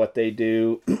bit about what they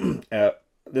do.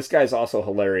 This guy's also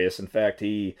hilarious. In fact,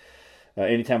 he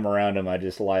anytime around him, I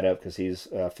just light up because he's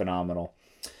phenomenal.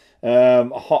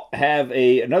 Have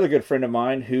another good friend of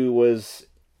mine who was,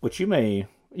 which you've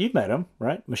met him,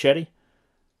 right? Machete.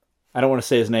 I don't want to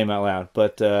say his name out loud,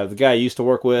 but the guy I used to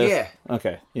work with. Yeah.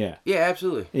 Okay. Yeah. Yeah,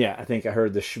 absolutely. Yeah, I think I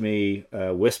heard the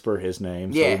Shmee whisper his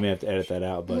name, so Yeah. we may have to edit that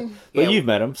out. But Yeah. you've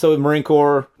met him. So Marine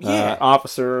Corps Yeah.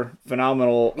 officer,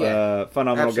 phenomenal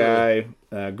guy,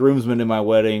 groomsman in my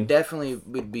wedding. Definitely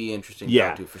would be interesting to Yeah.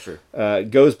 talk to for sure.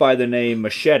 Goes by the name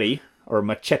Machete or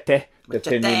Machete,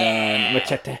 depending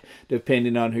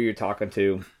on who you're talking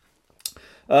to.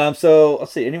 So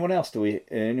let's see. Anyone else we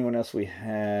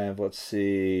have? Let's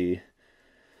see.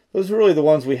 Those are really the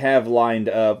ones we have lined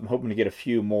up. I'm hoping to get a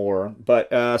few more. But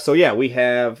so yeah, we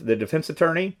have the defense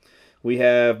attorney. We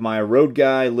have my road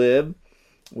guy, Lib.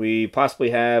 We possibly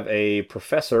have a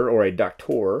professor or a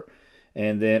doctor.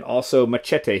 And then also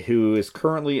Machete, who is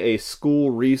currently a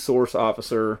school resource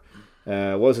officer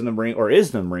was in the Marine, or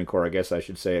is in the Marine Corps, I guess I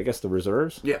should say. I guess the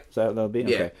reserves? Yeah. Is that what that would be?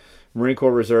 Yeah. Okay. Marine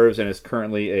Corps Reserves, and is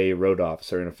currently a road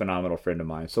officer and a phenomenal friend of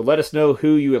mine. So let us know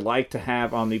who you would like to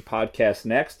have on the podcast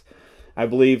next. I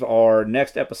believe our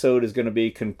next episode is going to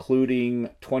be concluding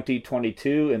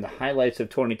 2022 and the highlights of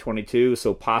 2022.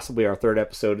 So possibly our third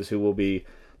episode is who we'll be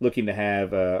looking to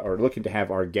have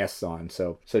our guests on.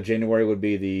 So January would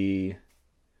be the...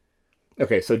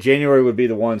 Okay, so January would be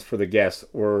the ones for the guests,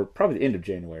 or probably the end of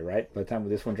January, right? By the time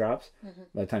this one drops? Mm-hmm.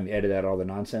 By the time you edit out all the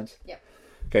nonsense? Yep.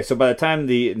 Okay, so by the time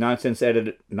the nonsense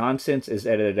is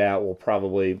edited out, we'll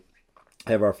probably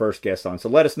have our first guest on. So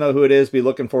let us know who it is. Be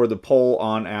looking for the poll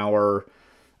on our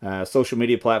social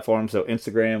media platform. So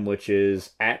Instagram, which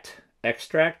is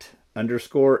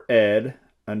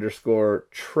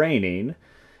 @extract_ed_training.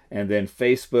 And then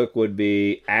Facebook would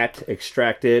be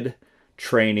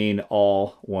 @extracted_training,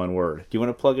 all one word. Do you want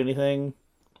to plug anything?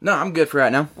 No, I'm good for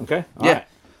right now. Okay. All right.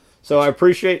 So I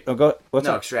appreciate... Oh, go. What's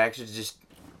up? Extraction is just...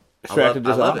 Extracted,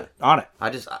 I love it. On it.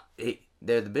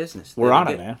 They're the business. We're on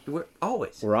it, man. We're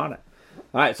always. We're on it.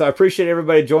 All right, so I appreciate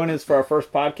everybody joining us for our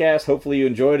first podcast. Hopefully you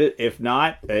enjoyed it. If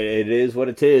not, it is what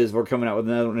it is. We're coming out with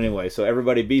another one anyway. So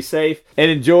everybody be safe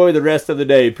and enjoy the rest of the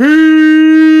day. Peace!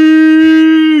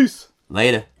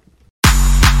 Later.